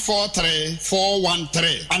 943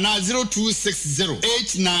 413 ana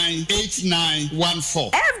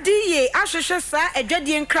 0260898914 FDA ahwehwɛ sa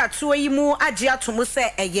adwadie nkratoɔ yi mu agye atomo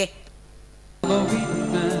sɛ ɛyɛ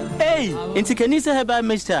Hey, into Kanisa heba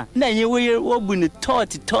Mister. Na ye wo bu ne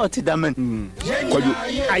tot daman. Kwaju,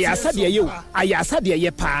 ayasa de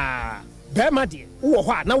ye pa. Be ma de, wo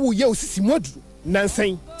ho a na wo ye osisi moduru.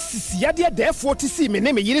 Nansan, sisi ya de defo ti si me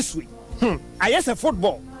ne me yire suwe. Ayasa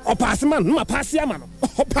football. Opasman no mapasi ama no.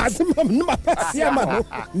 Opasman no mapasi ama no.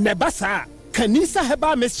 Ne basa. Kanisa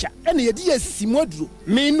heba Mister. Ene ye di asisi moduru.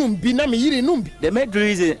 Me num bi na me yire num bi. The medru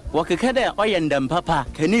is wakeka de oyendam papa.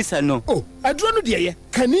 Kanisa no. Oh, aduro no de ye.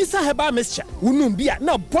 Kanisa heba Mister. Unum bi a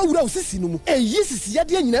na bawura osisi no mu. Eyi sisi ya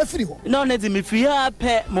de nyina afiri ho. No na de me firi ha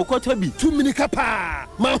pe mokoto bi. Tuminika pa.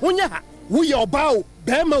 Ma honya ha. Wo ye oba o,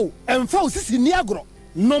 bema o, emfa osisi ni agro.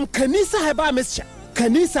 Nom kanisa heba Mister.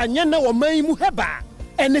 Kanisa nya na wo man mu heba.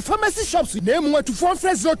 Ene pharmacy shops na emu atu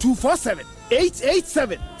 0247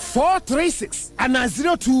 887 436 and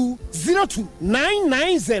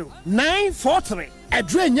 0202990943.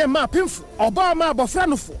 Adre nya ma pemfu oba ma abofra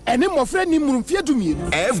no fo ene mofra ni murumfie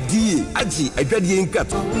dumienu FDA agi adwadie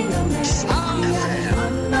nkato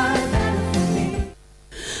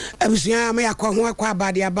Abusia me akwa ho akwa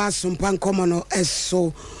abade aba Sompa Nkomo no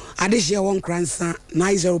eso adehye won kransa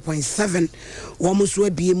 90.7 wo muso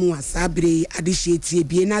abie mu asabre adehye tie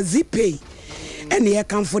bie na zipay ene ye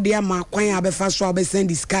kanfo de ama kwan abefa so obesen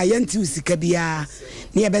di sky yanti usika bia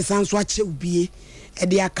ne ye besan so ache ubie e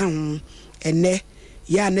de aka ho ene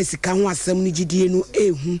ya na sika ho asem ni gidie no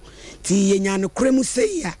ehu ti ye nya no kremu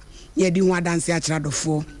seya ye di ho adanse akira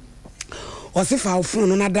dofo osifa ofun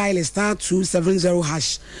no na dial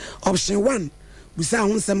 *270# option 1 busa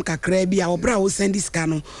ho nsem kakra bia obra wo send sika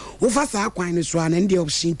no wo fa sa kwan ni so an ndi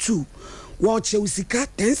option 2 watch usika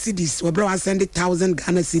 10 cedis obra wa send 1000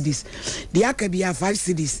 Ghana cedis the akabia 5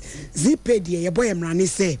 cedis zipay de ye boy mrane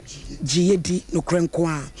se giyedi no krenko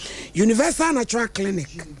a Universal Natural Clinic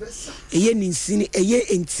eye ninsini eye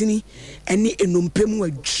entini ene enompemu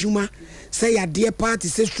adwuma say yade party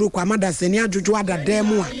say stroke amada seni adwojo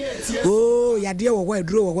adadam a oh yade wo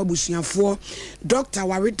aduro wo busuafo doctor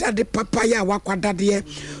warita de papa ya wakwadade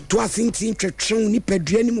to asintin twetwen ni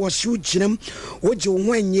paduanim wo hyew ginam wo je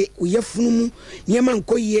wo anye oyefunu niema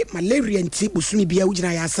nkoye malaria nti busumi bia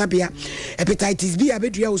wugina ya asabia hepatitis B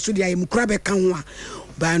abedua wo so dia yemkura be kan ho a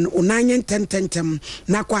ban onanye tententem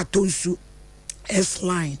na kwa tonsu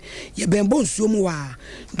S-line ye bembo nsuomu wa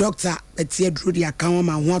doctor etie duro dia kan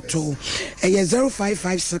ma ho to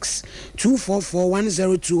 0556 244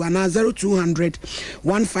 102 and 0200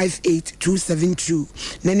 158 272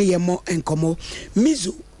 nene ye mo enkomo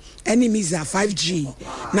mizu enemies are 5G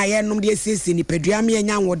na ye nom de sesi ni pedua me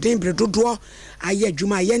nya woden bredodo aye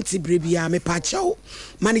adwuma ye ntibire bia me pacho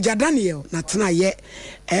manager Daniel na tena ye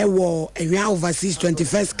ewo ehwa overseas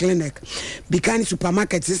 21st clinic Bikani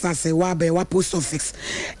supermarket sister say wa be wa post office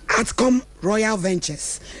Atcom Royal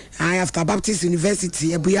Ventures after Baptist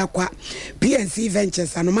University ebuyakwa PNC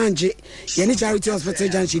Ventures anomanje ye ni Charity Hospital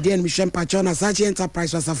junction de mission pacho na Sachi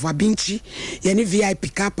Enterprise wasafa binchi ye ni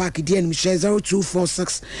VIP car park de mission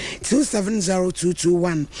 0246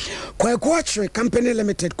 270221 kwa Quatre Company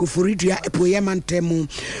Limited Kufuridua epoyema ntemu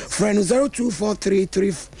friend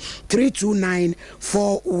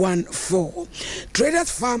 0243332914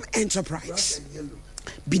 Traders Farm Enterprise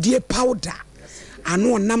bidie powder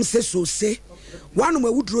ano nam se so se wanu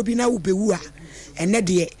mawudro bi na ubewu a ene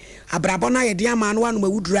de abrabona ye de ama no wanu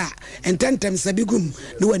mawudro a ententem sabigum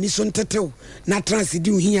ne wani so ntetew na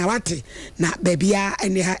transidi uhia wate na babia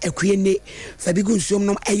ene ha akue ne sabigum suom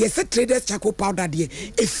no eye se traders charcoal powder de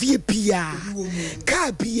efie bia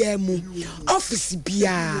ka bia mu office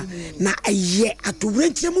bia na eye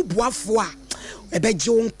atowrenche mu boafo a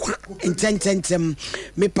ebeje wonkwa ententem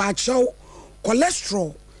me pa chow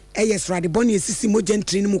cholesterol yes radi boni esisi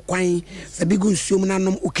mojentri ni mu kwan sabigu nsuom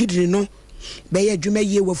nanom okidiri no be ye dwuma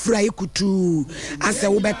ye wafura ekutu ase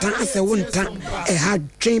wo beta ase wo nta ha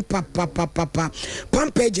dwen papa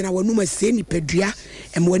pampage na wanum ase ni padua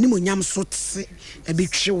wani monyam so tse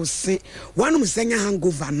ebitwe wo se wanum senya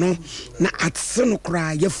hangover no na atse no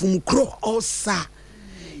kra yafum kro osa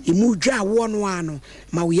imu dwa wo no ano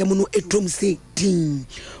ma wo yam no etom se tin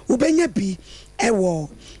ubenya bi ewo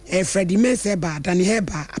Freddie Menseba Danny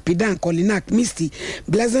Heba Apidan Kolinak Misty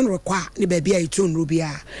Blessing Requa ni baby a itun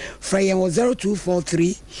rubia Freya was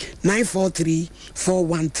 0243 943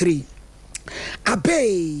 413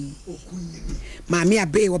 Abe Mami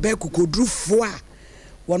Abe obe kukodru foa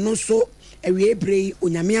wono so ewe ebrei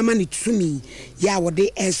onyame ama ne tumi ya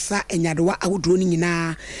wode esa enyadewa awodro ni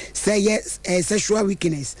nyina say yes sexual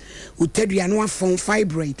weakness utadua no afon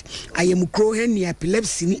fibroid ayemukro hernia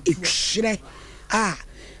epilepsy ni etwire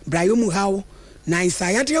Brayomu how na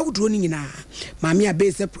insayate awudro ni nyina mami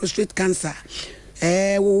abe se prostate cancer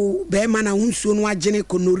be ma na hunsuo no agene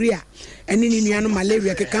gonorrhea ene ni nua no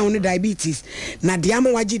malaria keka on diabetes na de ama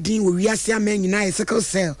wage din wo wiase ama nyina sickle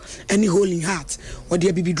cell ene hole in heart o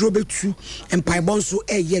de bibidro betu empaibon so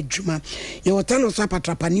eye adwuma ye wotano so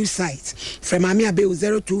apatrapa new site from mami abe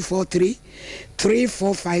 0243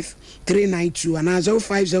 345 392 and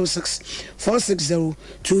 0506 460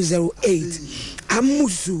 208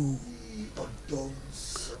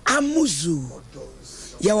 amuzu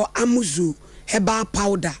yawo amuzu herbal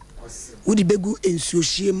powder wudi begu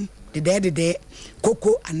ensuohiem de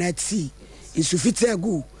koko anati insufite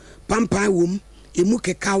agu pampan wom emu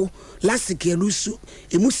kekaw lasik elusu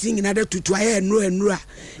emu singina da tutu aye enura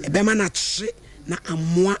ebema na kye na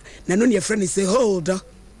amoa na no ne friend say hold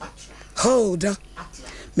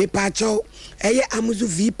me pacho eye amuzu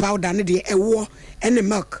v powder ne de ewo ene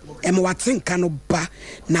milk watinka no ba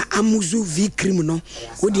na amuzu v cream no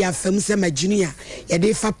wodi afam se maginia ye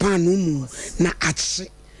de fa pan no mu na ache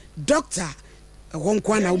doctor ɛhɔ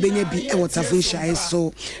nkwa na wobɛnya bi ɛwɔ Tafunhyia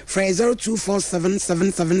so fra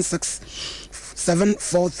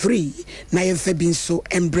 0247776743 na yɛmfa bi nso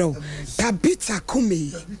embrel Tabita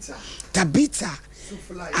Kume Tabita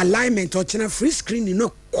alignment ɔkyena free screen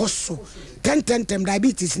no kɔso 10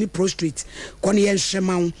 diabetes ni prostrate kɔne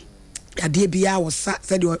yɛnhwɛma adeɛ bia wɔ sa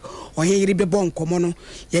sɛde ɔhɛ yiri bɛbɔ nkɔmɔ no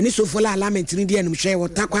yɛne sofola alignment ni deɛ nimhwɛ wɔ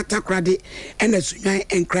takwa de ɛna sunwan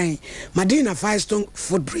enkran Madina Firestone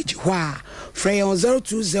Footbridge hɔ a frɛ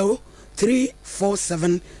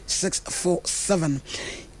 0203476647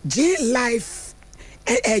 J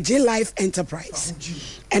Life Enterprise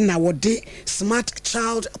ɛna wɔde smart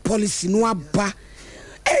child policy no aba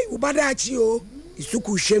ubadachi o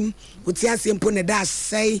isuku hwem uti asempo ne da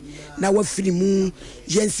sei na wafiri mu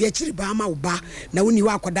yensi akiri ba ma uba na woni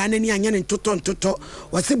wa akoda na ni anya ne ntoto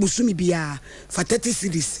wase busumi bia fa 30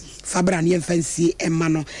 series fabra ne fancy emma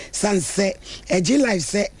no sanse J Life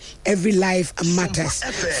say every life matters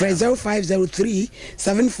for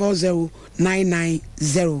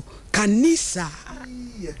 0503740990 kanisa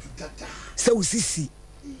se usisi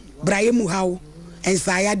brahemu hawo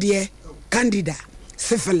ensaya de candida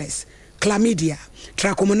syphilis chlamydia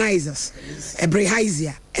trichomonizers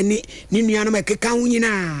ebrehizia ene ni nuanom ekeka ho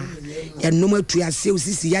nyina ya nom atuase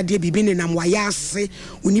osisi yade bibi ne nam wayase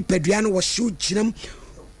unipadua no wo hye ogyinam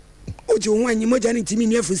oje ho anyi moja ne timi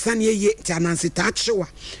nuafu sane ye ti ananse ta kyewa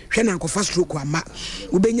hwe na nkofa stroke ama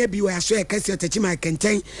ubenya bi wa so ekase otachima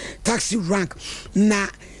kenten taxi rank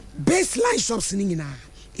na baseline shops ni nyina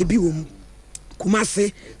ebi wo mu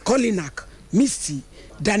Kumase Kolinak Misty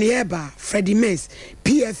Danieba, Freddie Mess,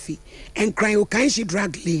 PFE, and Cryokanshi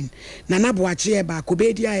Drag Lane, Nanabuachi Eba,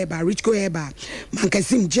 Kobedia Eba, Richco Eba,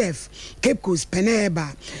 Mankasim Jeff, Cape Coast,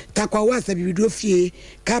 Peneba, Takwawasa Bidofie,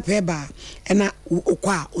 Cap Eba, and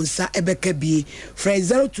Okwa, Unsa Ebekebi, Fre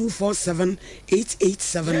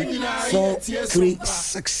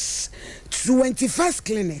 0247-887-436. 21st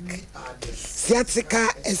Clinic, Siatica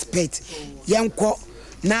Expert, Yanko,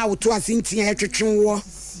 now to us in Tia War.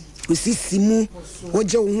 Usisimu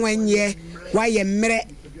oje ho anye wa ye mre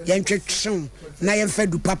ye ntwetwe na ye mfa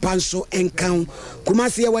du papa nso enkan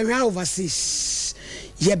Kumase ye wa overseas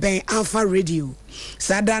ye ben Alpha Radio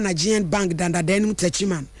Sada Nigerian Bank danda denum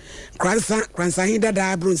tachiman kransa hinda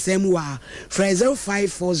da abro nsemu wa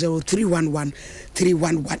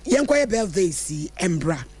 0540311311 yenko ye birthday si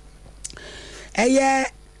embra eye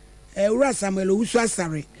ura Samuel Usu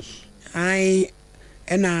Asare ai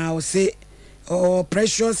ena o se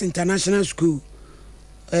Precious International School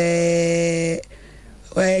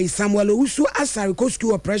Samuel Usu Asariko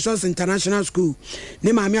School of Precious International School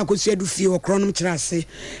ne maami akosi edu fie okronom kirase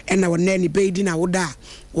ena wona ni beidi na woda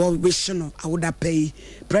wo wishino awoda pay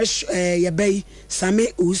precious ye bay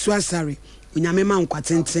Same Usu Asare unyame ma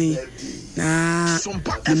nkwatenten na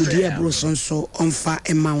nimdia bro sonso onfa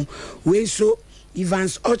emaw we so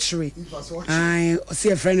Evans Archery I see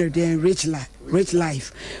a friend of them rich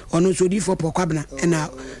life ono so di for pokwabna na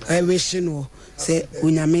wish no say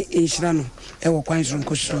unyame inhira no e wo kwan so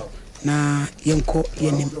nkoso na yenko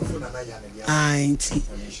yenim anti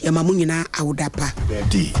yamamu nyina awudapa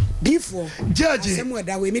difo judge asem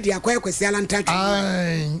wada we media kwa kwesi alanta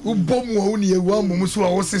ubom wo ni ewu amum so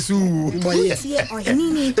wo sesu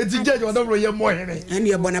eti judge wada bro ye mo hene ani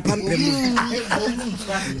e bona pampem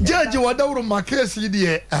judge wada bro makesi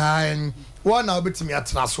de one now betimi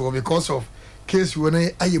atena so because of case we na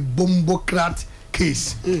aye bombocrat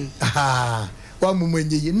case wa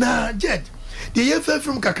mumenye na judge the ye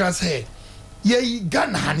from kakra say ye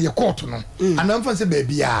Ghana han ye court no anamfa se ba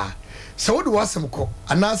bia se wo de wasem ko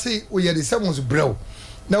anase wo ye de semus brew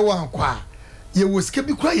na wan kwa ye wo ske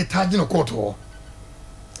bi kura ye taje no court ho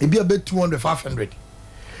e bia be 200 500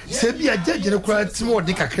 se bia judge ne kura timo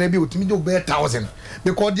de kakra bi otimi de be 1000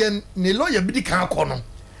 because then ne lawyer bi di kan ko no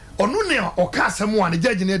onu ne o ka asem wa ne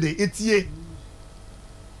judge ne de etie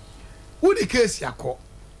wo de case yakọ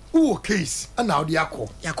wo case ana odi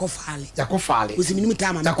yakọ fale usiminim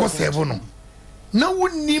tama na yakọ save no na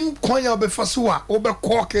wonim kwanya obefa so a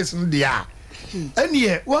obekọ case no dia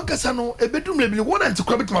anie wankasa no ebedum lebili wona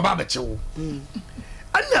ntikwa betima ba bechewo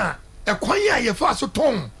ana ekwanya ye fa so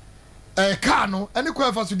ton car no ene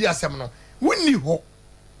kwa fa so di asem no wonni ho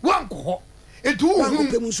wanko ho etu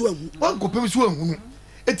wankopem so ahunu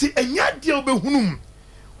eti enya dia obehunum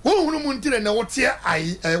wo hunu mu ntire na wote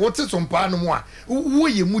ai wote sompa no mu a wo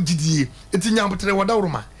ye mu didie eti nyambotere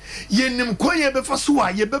wadawroma yenim kwanye be fa so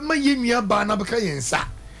a ye be ma ye nua ba na beka yensa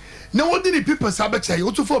na wodi ni papers abecha ye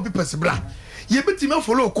wotu for papers bra ye betima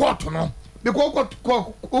follow court no because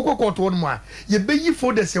court won mu a ye be yi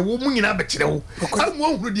for the se wo mu nyina bekere wo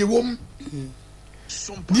amu hunu de wo mu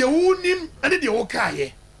de wo nim ane de wo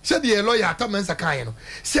kaaye said the lawyer atamansa kan no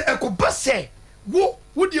say ekoba say wo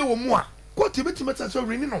die wo mu a court betimeta so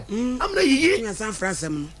rini no amna yiyi San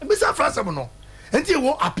Fransem no be San Fransem no enti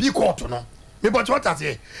wo appeal court no me but what I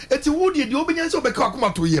say enti wo die obenya so be ka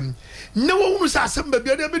akoma to yem na wo hunu sa asem ba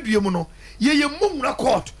bia da bedue mu no ye mumra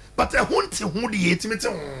court but ehunti hu de yetimete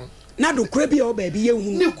ho na do kura bi o ba bi ye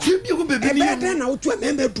hu ne kura bi o ba bi ye hu na wo to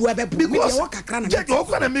member do ebe bu me wo kakra na je wo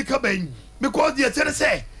kwa na make ban because the tell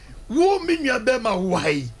say wo menua be ma wo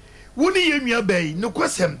hai wo ni ye nua be no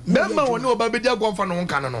kwasem be ma wo ne oba be dia gonfa no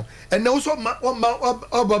nka no and na wo so ma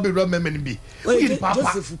oba be ro member ni bi we papa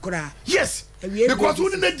Joseph kura yes because wo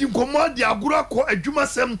na di nkomo di agoro akọ adwuma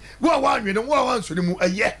sem wo wa anwene wo wa nsori mu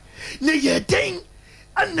aye ne ye den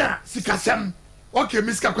ana sikasem okay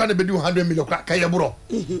miska kwa na be di 100 million ka ye bro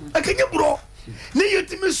akanye bro ne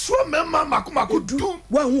yetimi so mema makomako du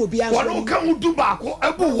wa hu obi aso wa no ka hu du ba ko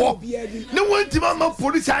ebu wo ne wontima ma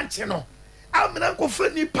police anche no amena ko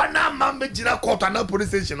fani panama me gira court na police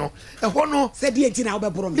station no e ho no se die nti na wo be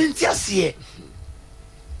bro mintiasie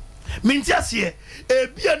e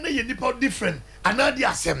bia na ye nipa different anadi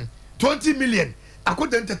asem 20 million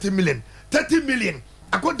akodan 30 million 30 million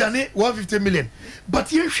akodane 150 million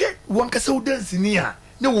but ye hwe won kasa udansi ni a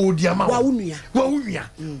ne wo di ama wa unua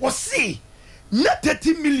wo see na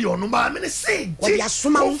 30 million no ma me say di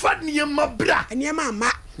asoma wo fa ne ma bra ne ma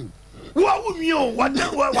ama wa unua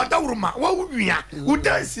wada uruma wa unua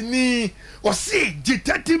udansi ni wo see di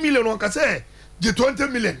 30 million won kasa di 20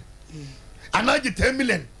 million anaji 10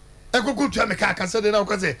 million ekoko tu ameka kasa de na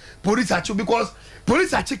ko say police achu because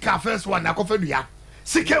police achu ka first one na ko fa dua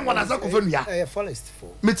second one asa ko fa dua forest for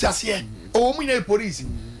metiasie o mu na police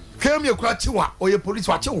kam ye kura chiwa o ye police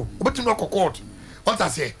wa chiwo obetu no court what I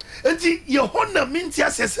say enti ye hona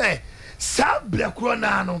mentiasie say sa bra kura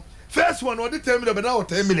na no first one o de 10 million be na o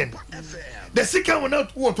 10 million the second one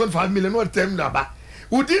out 25 million o 10 million ba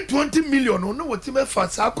within 20 million no what me fa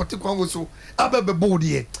sa kote kwan so abebe board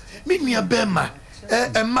ye me nua bema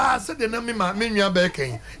ma se de na me nua be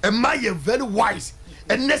kan ma ye very wise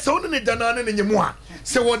and ne so ne dana ne nyemu a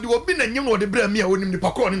se wo de obi na nyem wo de bra me a wonim ni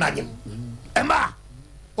pakro ne na nyem ma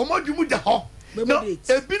o mo dwumu da ho no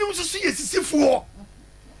ebinum so ye sisifo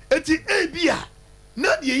eti ebia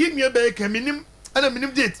na de ye nua be kan minim ana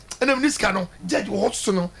minim date ana minim ska no judge wo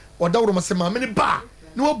so no o da woro ma se ma me ne ba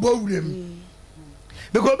ne wo bo awuram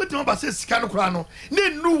because betima ba se ska no kura no ne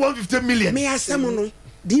nu 150 million me asem no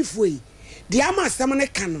difoi di ama asem ne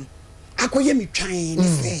ka no akoye mi twan ne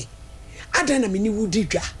se adana me ni wudi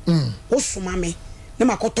dwa wo soma me na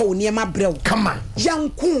makoto wo niema brew kama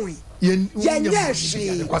yankun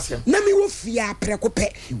yanyehwe na mi wo fia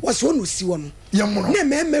prekope wo se onu si wo no na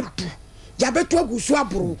meme du ya beto agusu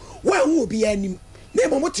abro wo hu obi anim na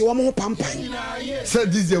mo mote wo mo pampan se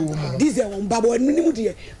dize wo babo anu mu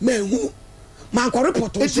de ma hu man ko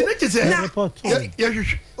report o so na report ya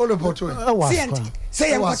o report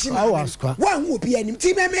say ya kwachi wo hu obi anim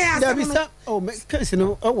ti me ya da bisa o me case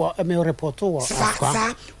no wo me report o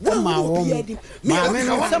sa wo hu obi anim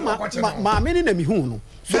ma me ni na mi hu no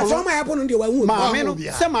so ma ya bono de wa hu ma me no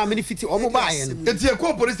se ma me ni fiti o mo ba ye no enti e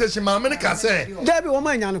ko police station ma me ni ka say da bi wo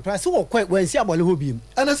ma nya no pra se wo kwa wansi abole ho biem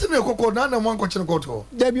ana se ne kokko na mo anko chine koto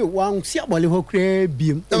da bi wansi abole ho kra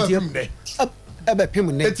biem enti ebe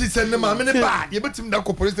pim ne eti se ne ma me ne ba ye betim da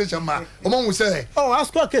ko police station ma o mo hu say oh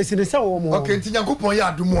asko case ne se wo mo okay enti yankopon ya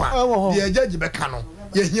adumu a ye judge be ka no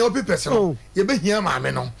ye hia obi pese no ye be hia ma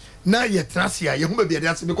me no na ye trase ya ye hu ba bi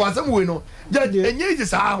ade because asem we no judge enye ji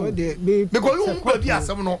sa ho because you hu ba bi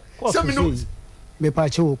asem no se me no me pa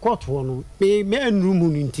che wo court wo no me anu mu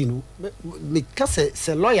nti no me ka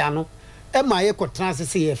se lawyer no e ma ye ko trans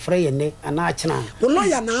se ye frɛ ye ne ana achena wo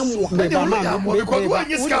lawyer na amwo me ba ma because wo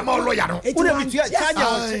nye ska ma lawyer no wo na bitua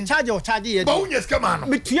charge ye ba wo nye ska ma no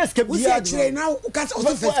me tua ska bi ya chire na wo ka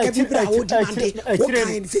so ska bi bra wo demand wo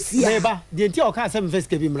kan se sia me ba de nti o ka se me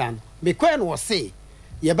ska bi mran me ko en wo se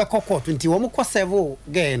ye be court nti wo mo ko serve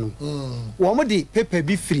gain no wo mo di paper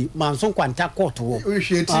bi free manso kwanta court wo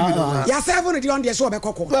ya serve no di on de so be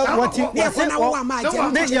court what ye ko na wo ama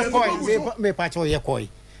je ye koi me pa cho ye koi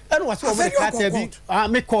enu wase o me kata bi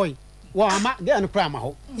me koi wo ama gain pra ma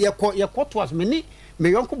ho ye ko to as me ni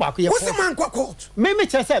me yonko ba ko ye ko se man ko court me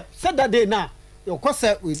che se that day na ye ko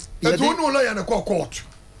se ye do no lawyer na court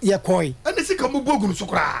ye koi ene sika mo bogun so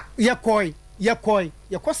kra ye koi ye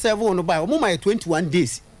ko serve no ba o mo ma 21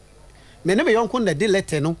 days me ne me yonko na de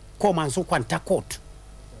letter no ko man so kwanta court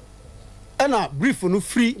ana brief no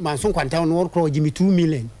free man so kwanta no wo jimi 2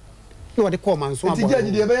 million no de ko man so abo ti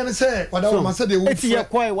jaji de be yan se wada wo ma se de wo eti ye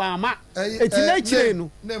koi wa ma eti na chire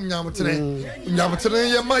no na nyamotere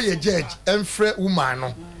ye ma ye judge enfre woman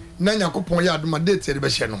no na yakopon ya aduma date de be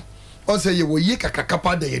hye no o say ye wo ye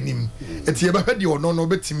kakakapa da yanim enti ye behwe de ono no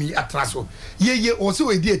betimi atraso ye o se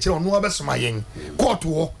we di ekire ono obesoma yen court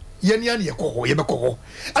wo ye ne ye koho ye bekoho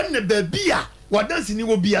anne ba bia wadansi ni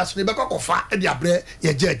wo bia so ne bekokofa e de abre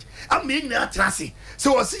ye judge am me nyina atrase se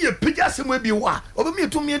o se ye pija asem abi wo a obe me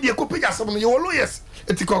to me de ko pija asem no ye wo lawyers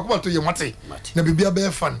eti ko akoma to ye nwate na bibia be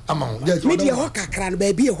fan ama ho judge me de ho kakra no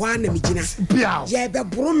ba bi ho ana me gina ye be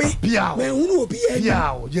boro me me hunu obi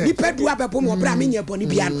ye ni pedu abebo mo bra me nya boni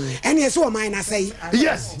bia no ene se o man na say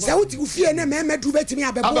yes se wuti ufie na me medu betimi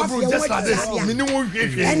abebo afie wo just me ni wo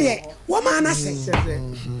hwehwe ene wo man na say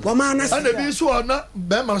wo man na say ana bi so na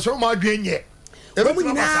be man so ma adwen ye Omu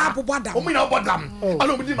nyina bobodam. Omu nyina bobodam.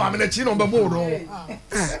 Ana omu di ma me na chi no be mo no.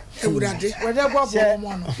 Ewurade. Wede bobo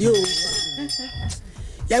mo no. Yo.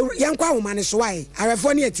 Ya nkwa wo mane so aye.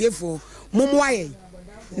 Arefo ne atiefo. Momo aye.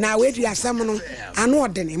 Na we du asem no anu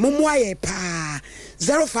odene. Momo aye pa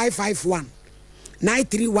 0551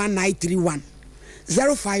 931931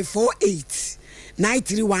 0548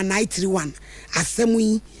 931931 asem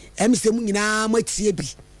yi emsem nyina matie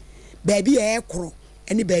bi. Baby e kro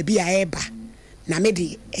eni baby a eba. Na me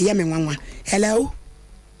di eye me nwanwa. Hello.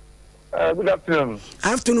 Good afternoon.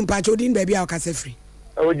 Afternoon Pacho din baby a okase free.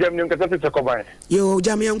 O jam ni nkasa se koban. Yo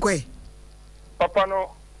jam yankwe. Papa no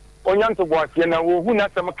onyanto bo asie na wo hu na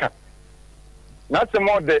asem ka. Na asem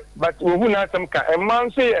ode but wo hu na asem ka. E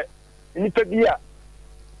man so ye nipa bia.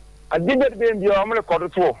 Adide be bi o mo le kodo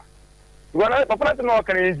to. Wana papa na no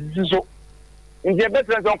kan yi so. Nje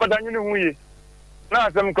betre so nkoda nyu ne hu yi. Na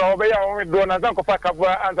asem ka obeya o do na zan ko fa ka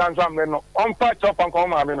bua anza nso amre no on pa chop an ko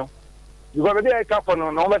ma me no because be dey ka for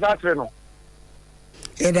no no be ta tre no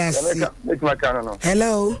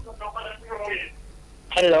hello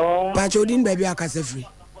Pachodin baby akase free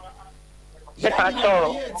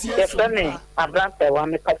Pacho yes me abrante wa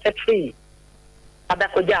me kase free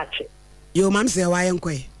abako jache yo mam se wa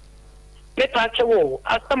yenkwe me Pacho wo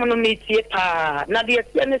asam no metie pa na de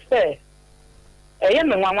tie ne se ye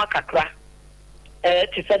me nwanwa kakra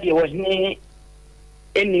ti said you was ni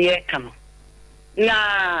eniye kano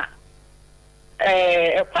na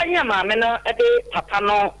kwanya maame no de papa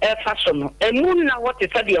no fa so no emu na what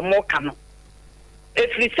said you mo kano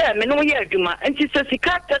efri se me no ye adwuma enti se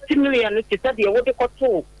sika 30 million ti said you wo de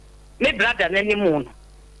koto me brother na ni mu no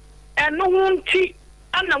eno hunti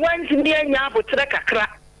ana wanti ni anya abotre kakra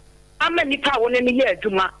ama nipa wo ne ye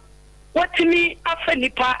adwuma watimi afa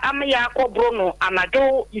nipa ama ya akobro no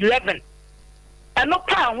anado 11 eno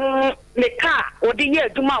pa ho me ka odi ye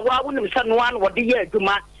aduma wa wonim sa no an odi ye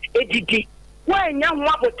aduma edidi wa nya ho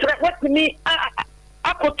abotre watimi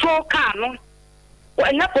akoto ka no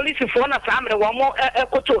wa nya police fo na samre wo mo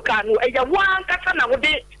akoto ka no eya wan kasa na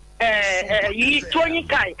wode yi tonyi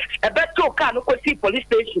kai ebeto ka no ko si police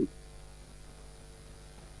station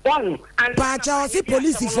one and Pacha si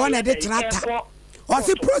police fo na de trata o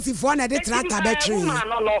si prosi fo na de trata betri no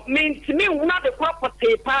me una de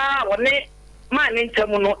property pa woni man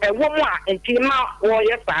ntemu no ewo mu a enti ma wo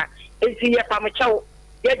ye fa enti ye pa mechawo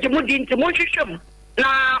ye gimu di enti mo hwehwem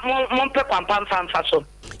na mo pe kwampam fa so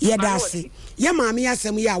ye dase ye maami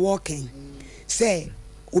asem ye a walking say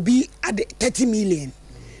obi ade 30 million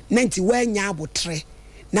 90 wanya abotre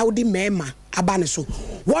na odi mema aba ne so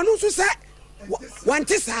wonu so se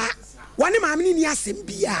wanti sa woni maami ni asem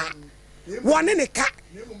bia woni ne ka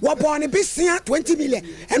wo born be 20 million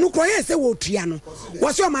enu kro ye se wo tua no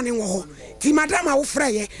wo se o mane wo ho ti madam a wo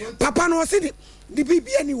freye papa no se di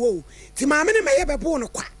bibia ni wo ti maame ne meye bebo no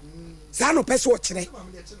kwa sa no pese wo kire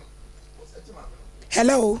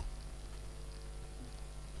hello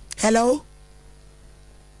hello,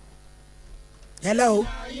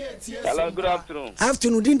 good afternoon.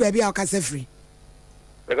 Afternoon, din baby a kase free.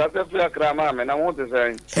 Kase free akra ma me na won te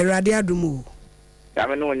say. Erade adumu. Ya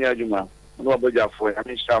me no nya adwuma. No abojafo ya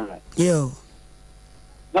me shamo. Yo.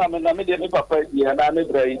 Na me de me papa dia na me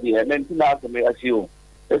bra dia me nti na aseme asio.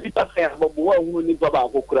 E fi ta say bobo wa hunu ni baba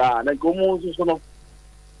akokura na ko mu nso no.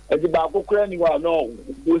 E di ba akokura ni wa no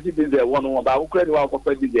go si be there won ba akokura ni wa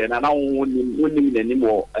akokura di there na woni ni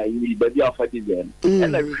mo yi ba di afa di there. E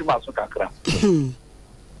na hwehwe ma so kakra.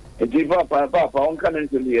 E di papa on kan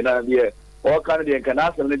nti ni na dia o kan dia kan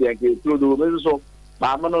asem ni dia ke tudo me so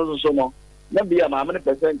ma no so mo. Na bia ma me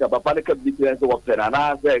pese nka papa ne ka bi tire se wo pera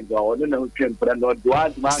na se ga o ne na twem pere no do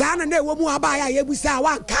ma sana na ewo mu aba ya yebusa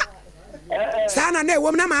wanka sana na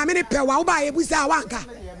ewo na ma me ne pe wa oba yebusa wanka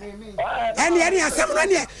eni asem no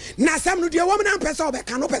ne na asem no de wo na pese o be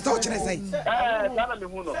ka no pese o kire sei sana me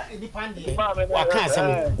hu no waka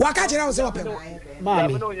asem waka kire o se o pe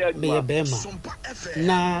mami me ye bema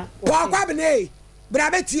na po kwa bene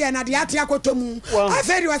brabeti na de ate akotomu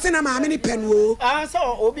aferi wase na maame ni penwo so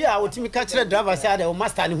obi a otimi ka kire driver say the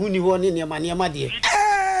master ni huni wo ni ma de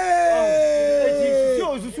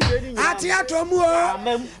ate atomu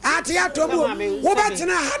wo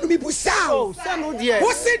betena ha no mi busa o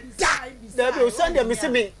wo sit da be o sande me se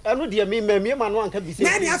me anu de me ma no anka bi se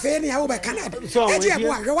na ni afei ni wo be Canada e je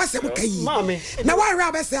bo ahwe wasem kai na wa hwe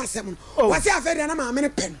abese asem wase afei de na maame ni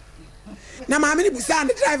pen na maame ni busa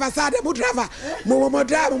ni driver sa de mo driver mo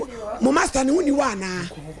driver mo master ni huni wa na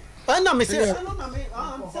na me se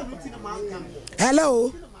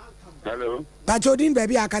hello Pachudin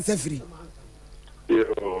baby akase free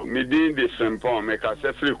yo mi din de sempon me ka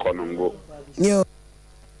se free konongo yo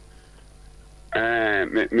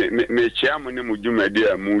me chiamu ni mujumadi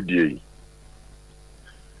amudie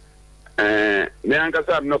me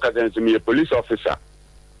ankasa no ka sense me police officer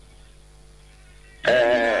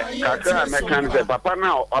kakra me kan se papa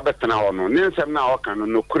na obetena ho no ne nsem na oka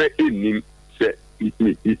no kure enim se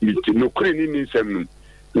no kure ni nsem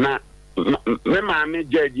na me ma me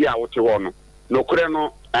jaji a wote ho no kure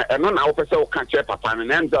no eno na wo pese wo ka che papa no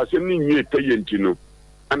na nza asem ni nwie peyenti no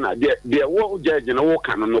ana de wo jaji na wo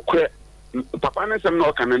ka no kure papa ne sem na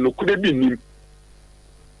oka no kure bi nim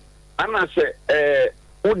ana se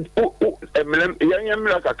emlem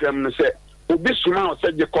yanyamra kakram no se obi suma o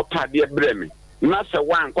se je kopade breme na se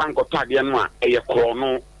wan kwan kopade no a eye kro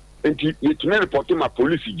no enti yetune report ma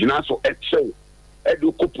police gina so echew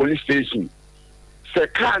edu ko police station se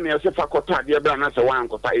kan e se fa kopade bra na se wan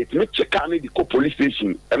kopa etime cheka na di ko police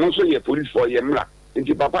station eno so ye police for ye mra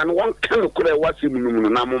enti papa no wan kan kure wasem no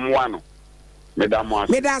na momwa no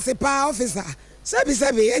meda se pa officer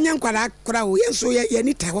sabi enya nkwara kora wo yenso ye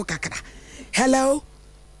ni taho kakra hello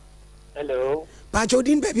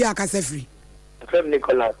Pachudin baby akase free Fem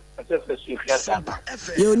Nicolas akase free fiasa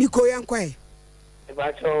yo Nico yankwe e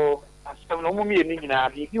bacho asem no mumie ni nyina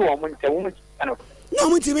bi wo mo nte wo no no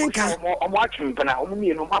mutimi nka omo atwempena omo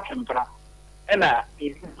mie no matwempena ena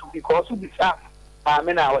because we sa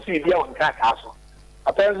me na wasi bia won ka so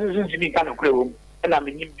apenso sin jimi ka no kure wo ena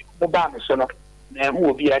me nyim mo ba me so no na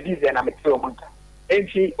wo bi adize na me tro mo nka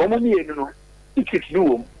enti omo mie no secret ni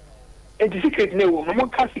wo enti secret ni wo mo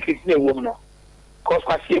ka secret ni wo no cause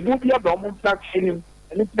kwasi ebu bia do mo plak shinim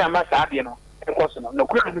eni na ma sa ade no e ko so no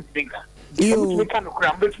kure no tinka yo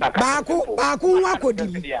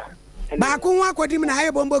baako wa kodi na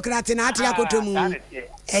haye bombo krate na ati akotomu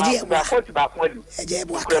eje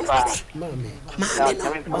bo mama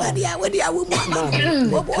no wadi awu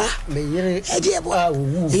mo bo me yire eje bo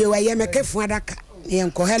ye wa ye mekefu adaka ye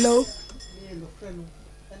nko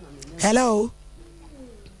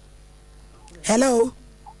hello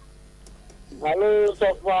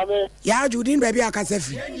Sofane ya Judin baby akase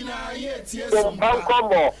fi Sompa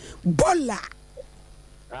Nkomo bola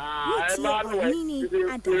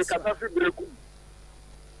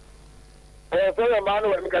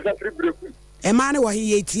Emane wa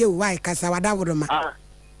hiye tie wai kasa wada wodoma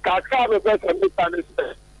kaka me pesa mi tane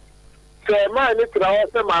se ma ni trawo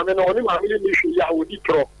se ma me no ni ma mi ni hwi ya wodi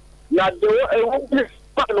tro na de e wo bi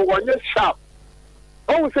pa no wonye sharp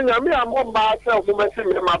o se nya me am ma se o me se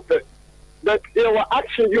me ma pe that they were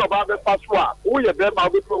action you about the passport who you be ma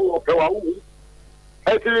go to pe wa wu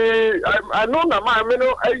I know na ma me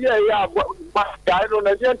no yeah ma guy no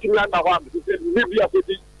na je tin na wa bi bia ko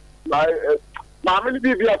di ma me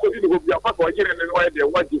bi bia ko di go bia pa ko yire ne wa de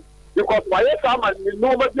waji because why some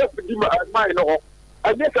no ma bia ko di ma no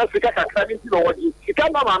I guess I think I can no waji sika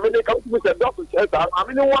na ma me ne ka ku se doctor say ma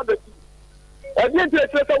me no wa de I didn't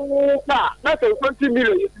say so na say 20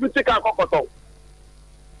 million you take a kokoto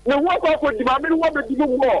the work of the mammy want to do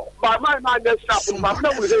more. My mind, stop. My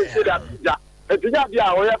mother will say that. If you have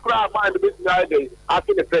your crowd, mind the business, I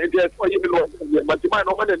think it's for you, but you might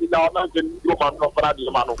not want to know about the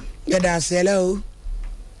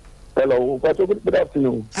hello, good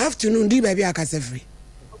afternoon. Afternoon, dear baby, I can say free.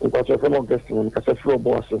 What's your fellow guest? Because I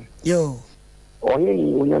boss. Yo,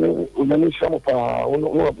 only some of our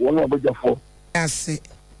one of the four. That's it.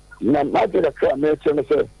 Now, my dear, I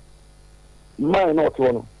say, mine not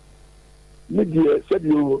one. Media said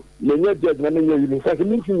you may not judge when you in fact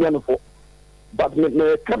meeting for, but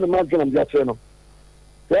may come imagine on that channel.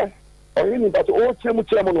 Yes, or any but all chairman,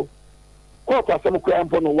 quite some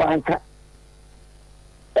cramp on one cat.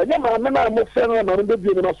 And then my man, I'm saying, I'm not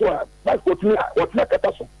being in a swap. That's what not a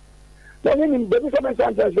person. Then in the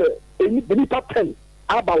circumstances, any top 10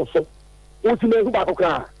 about so, what's in the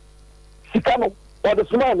Bacoca, Sicano, or the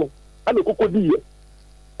Sumano, and the Cocodillo.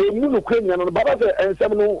 Ukrainian and Baba and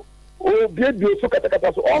some o bie so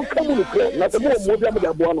kata so on come no kra na se mo bi am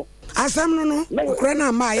da bo no asam no kra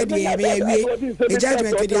na ma ye de ye wie e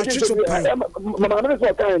judgment de atwetwe pan mama na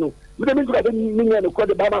so kan no me de mi kra de mi nya no kra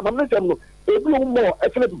de ba mama na sem no e bi mo e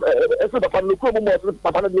se papa no kro mo so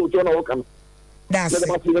papa na de o to na o kan that's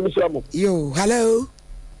yo hello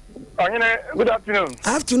good afternoon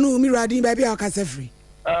afternoon mi radi baby akasa free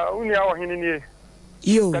uni a ohini ni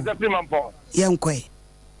yo kasa free man po yankwe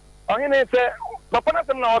ohini se papa na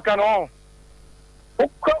sem na o kan o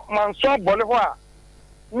ko manso bole ho a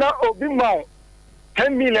na obi ma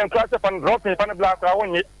 10 million class fan dropping fan black ra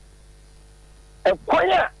wonye e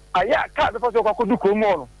kwanya aya ka be faso ko du ko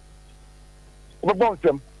mo no obo bon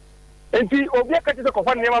sem enti obi aka ti ko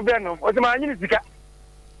fa nema be no o se ma anyi sika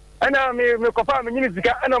ana me ko fa me nyini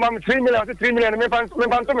sika ana ma 3 million me fan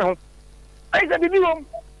to me ho ai se bibi won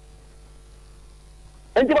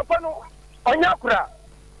enti papa no onya kura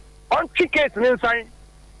on ticket ni nsan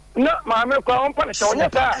na ma me ko on pa ne onya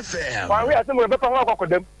ta wa we asem we be pa ho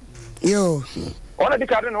akokodam yo ona di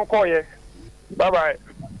card no call ye bye bye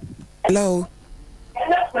hello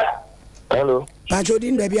hello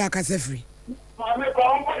Pajodin baby akasa free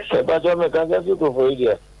se pajo me kan se ko fo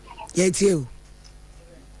idia ye ti o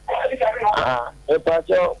e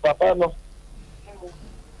pajo papa no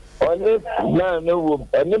oni na no wo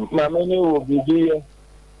oni mama ni wo bibi ye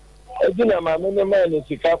e di na mama ni ma ni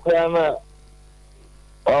sika kwa na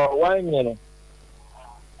o wanye no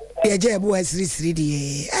ye je bu asiri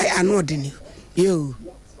di ano de ni yo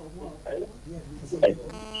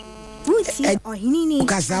Wuti ohinini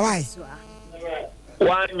ukasawai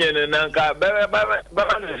wanye ne nanka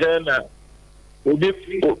baba ne jena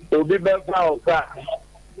obi be fa o ka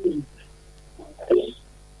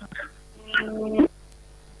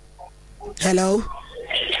hello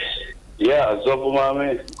yeah zobu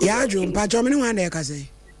mame ya jo mpacho me wan na yakase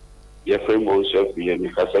ye frame o chef ye mi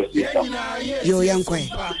kasa sisa yo yankwe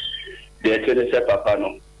de tele se papa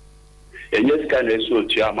no enye ska na eso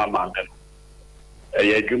tia mama me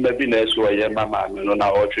eye adwuma bi na eso ye mama me no na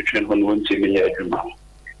o twetwe ho no ntimi ye adwuma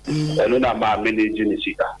eno na ma me ne ji ni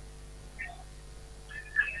sika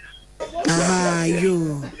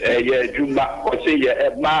yo ye adwuma o se ye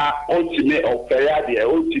ma o ntimi o feya de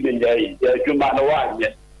o ntimi ye adwuma no wa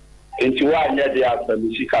nye enti wa nye de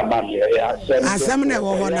afami sika ma me ya asam na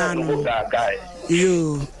wo ho na no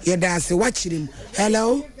yo ye da se wachirim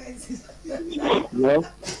hello no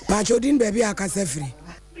Pajodin baby akasa free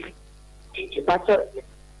pacho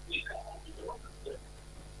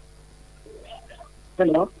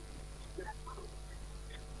hello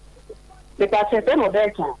le pacho te no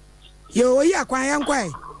decha yo ya kwa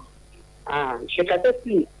yankwe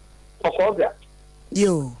shikatesi okoga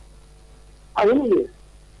yo ayini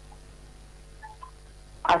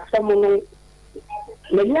asamu no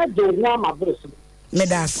le ya do na mabrusu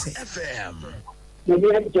medase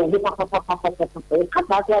le ya do papa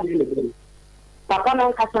kata ya le papa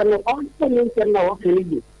na kasa no on se ni na o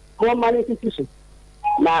kiri ko mani tisi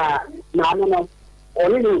na no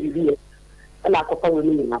oni ni bibi na ko pa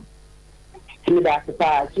ni na medase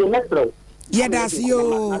pa ti metro yedase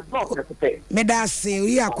yo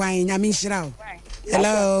medase ya kwa nyame nhira o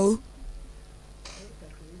hello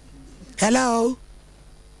hello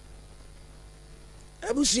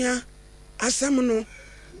abusia asam no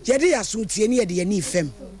yede yaso tie ne yede yani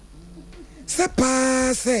fem se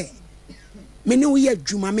pa se me ne wo ya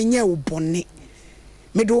dwuma me nya wo bone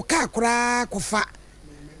me do ka akora kofa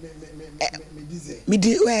me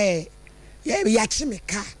di ya chi me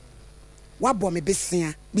ka wa bo me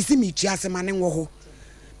besia bisi me twa asema ne wo ho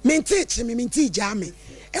me nti chi me nti gya me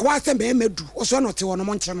e wa se me madu o so no te wo no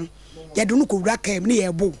mo nche no ya do no ko wura ka me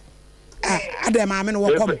ye bo ada ma me no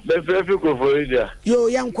wo kom be fe ko foidia yo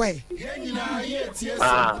yankwe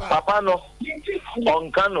papa no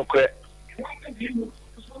onka no kre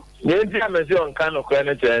Nenti amesi onka no kre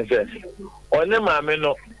ne chense one ma me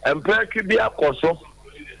no empra bi akoso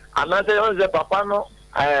anase yon se papa no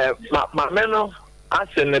ma me no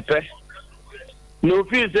asenepe no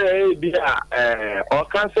fi se bi o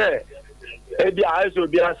kan se e bi a so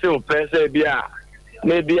bi ase o pe se bi a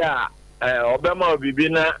me bi a obema obibi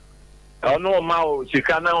na ono ma o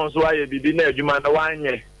sika na on so aye bibi na adwuma na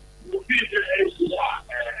wanye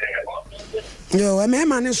yo me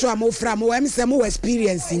ma ne so amofra mo em se mo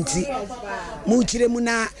experience nti mo chire mu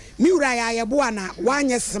na mi wura ya ye bo ana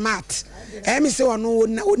wanye smart em se ono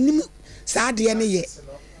onim sa de ne ye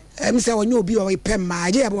em se onye obi o pem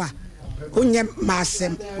ma je bo a onye ma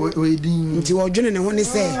asem nti wo dwene ne ho ne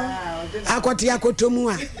se akoti akotomu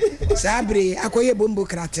a sabre akoye bombo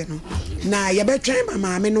krate no na ye betwen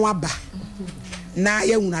mama me no aba na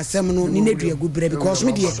ye hunu asem no ni nedua gubre because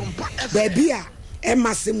me de baby a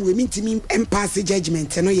masem we mintimi empass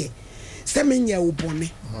judgment no ye se menye wo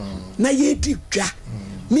bone na ye di dwa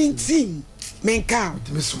mintim menka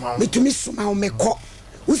metumi suma wo mekọ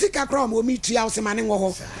usika kra mo mi tua wo se mane wo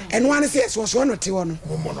ho eno ane se so no te wo no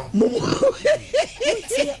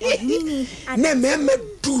na meme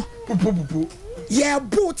du pupu ye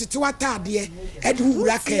boot ti watade e de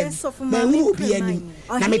wura kem ma hu obi ani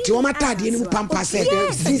na mete wo matade ni pampa se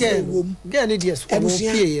sise wo ge ni die so mo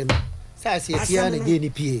pie no sa se pia na ge ni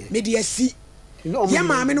pie me de asi ye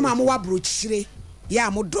maame no ma mo wabro chire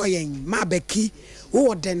ya mo do yen ma beki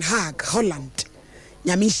wo Den Haag Holland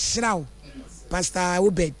nyame hyiraw Pastor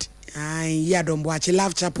Obed ya dombo achi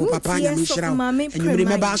Love Chapel papa nyame hyiraw enyumre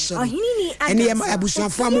meba so ene ye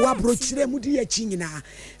abusuafo am wabro chire mu di achi nyina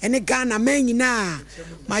ene Ghana man nyina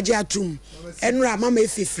maje atum enura mama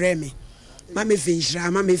efifre me mama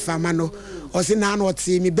efinhyira mama efama no o se na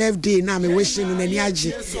oti mi birthday na me wish no nani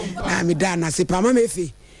age na me da na se pa mama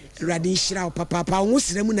efi Radin Shira papa pa wo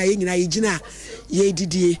siremu na ye nyina ye gina ye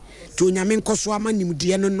didie to nyame nkoso ama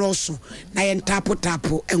nimdie no noso na ye ntapo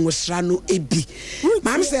tapo enwosra no ebi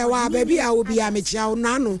mam se wa baby a obi a mechia wo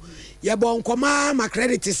nano ye bon koma ma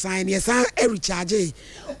credit sign ye san e recharge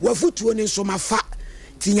wa futuo ne so mafa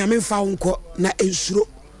ti nyame mfa wonko na ensuro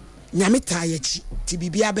nyame ta ye chi ti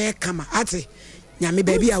bibia be kama ate nyame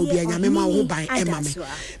baby a obi a nyame ma wo ban e mame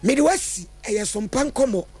me de wasi eye Sompa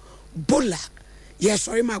Nkomo bola. Yes,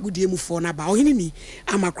 sorry, my good dear for na ba. Ohini ni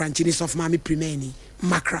ama crunchiness of mommy primeni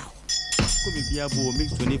macro. Could be a bow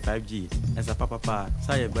mix 25G as a papa,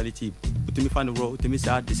 say a quality. Put me find a row to miss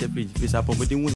out the separate. This up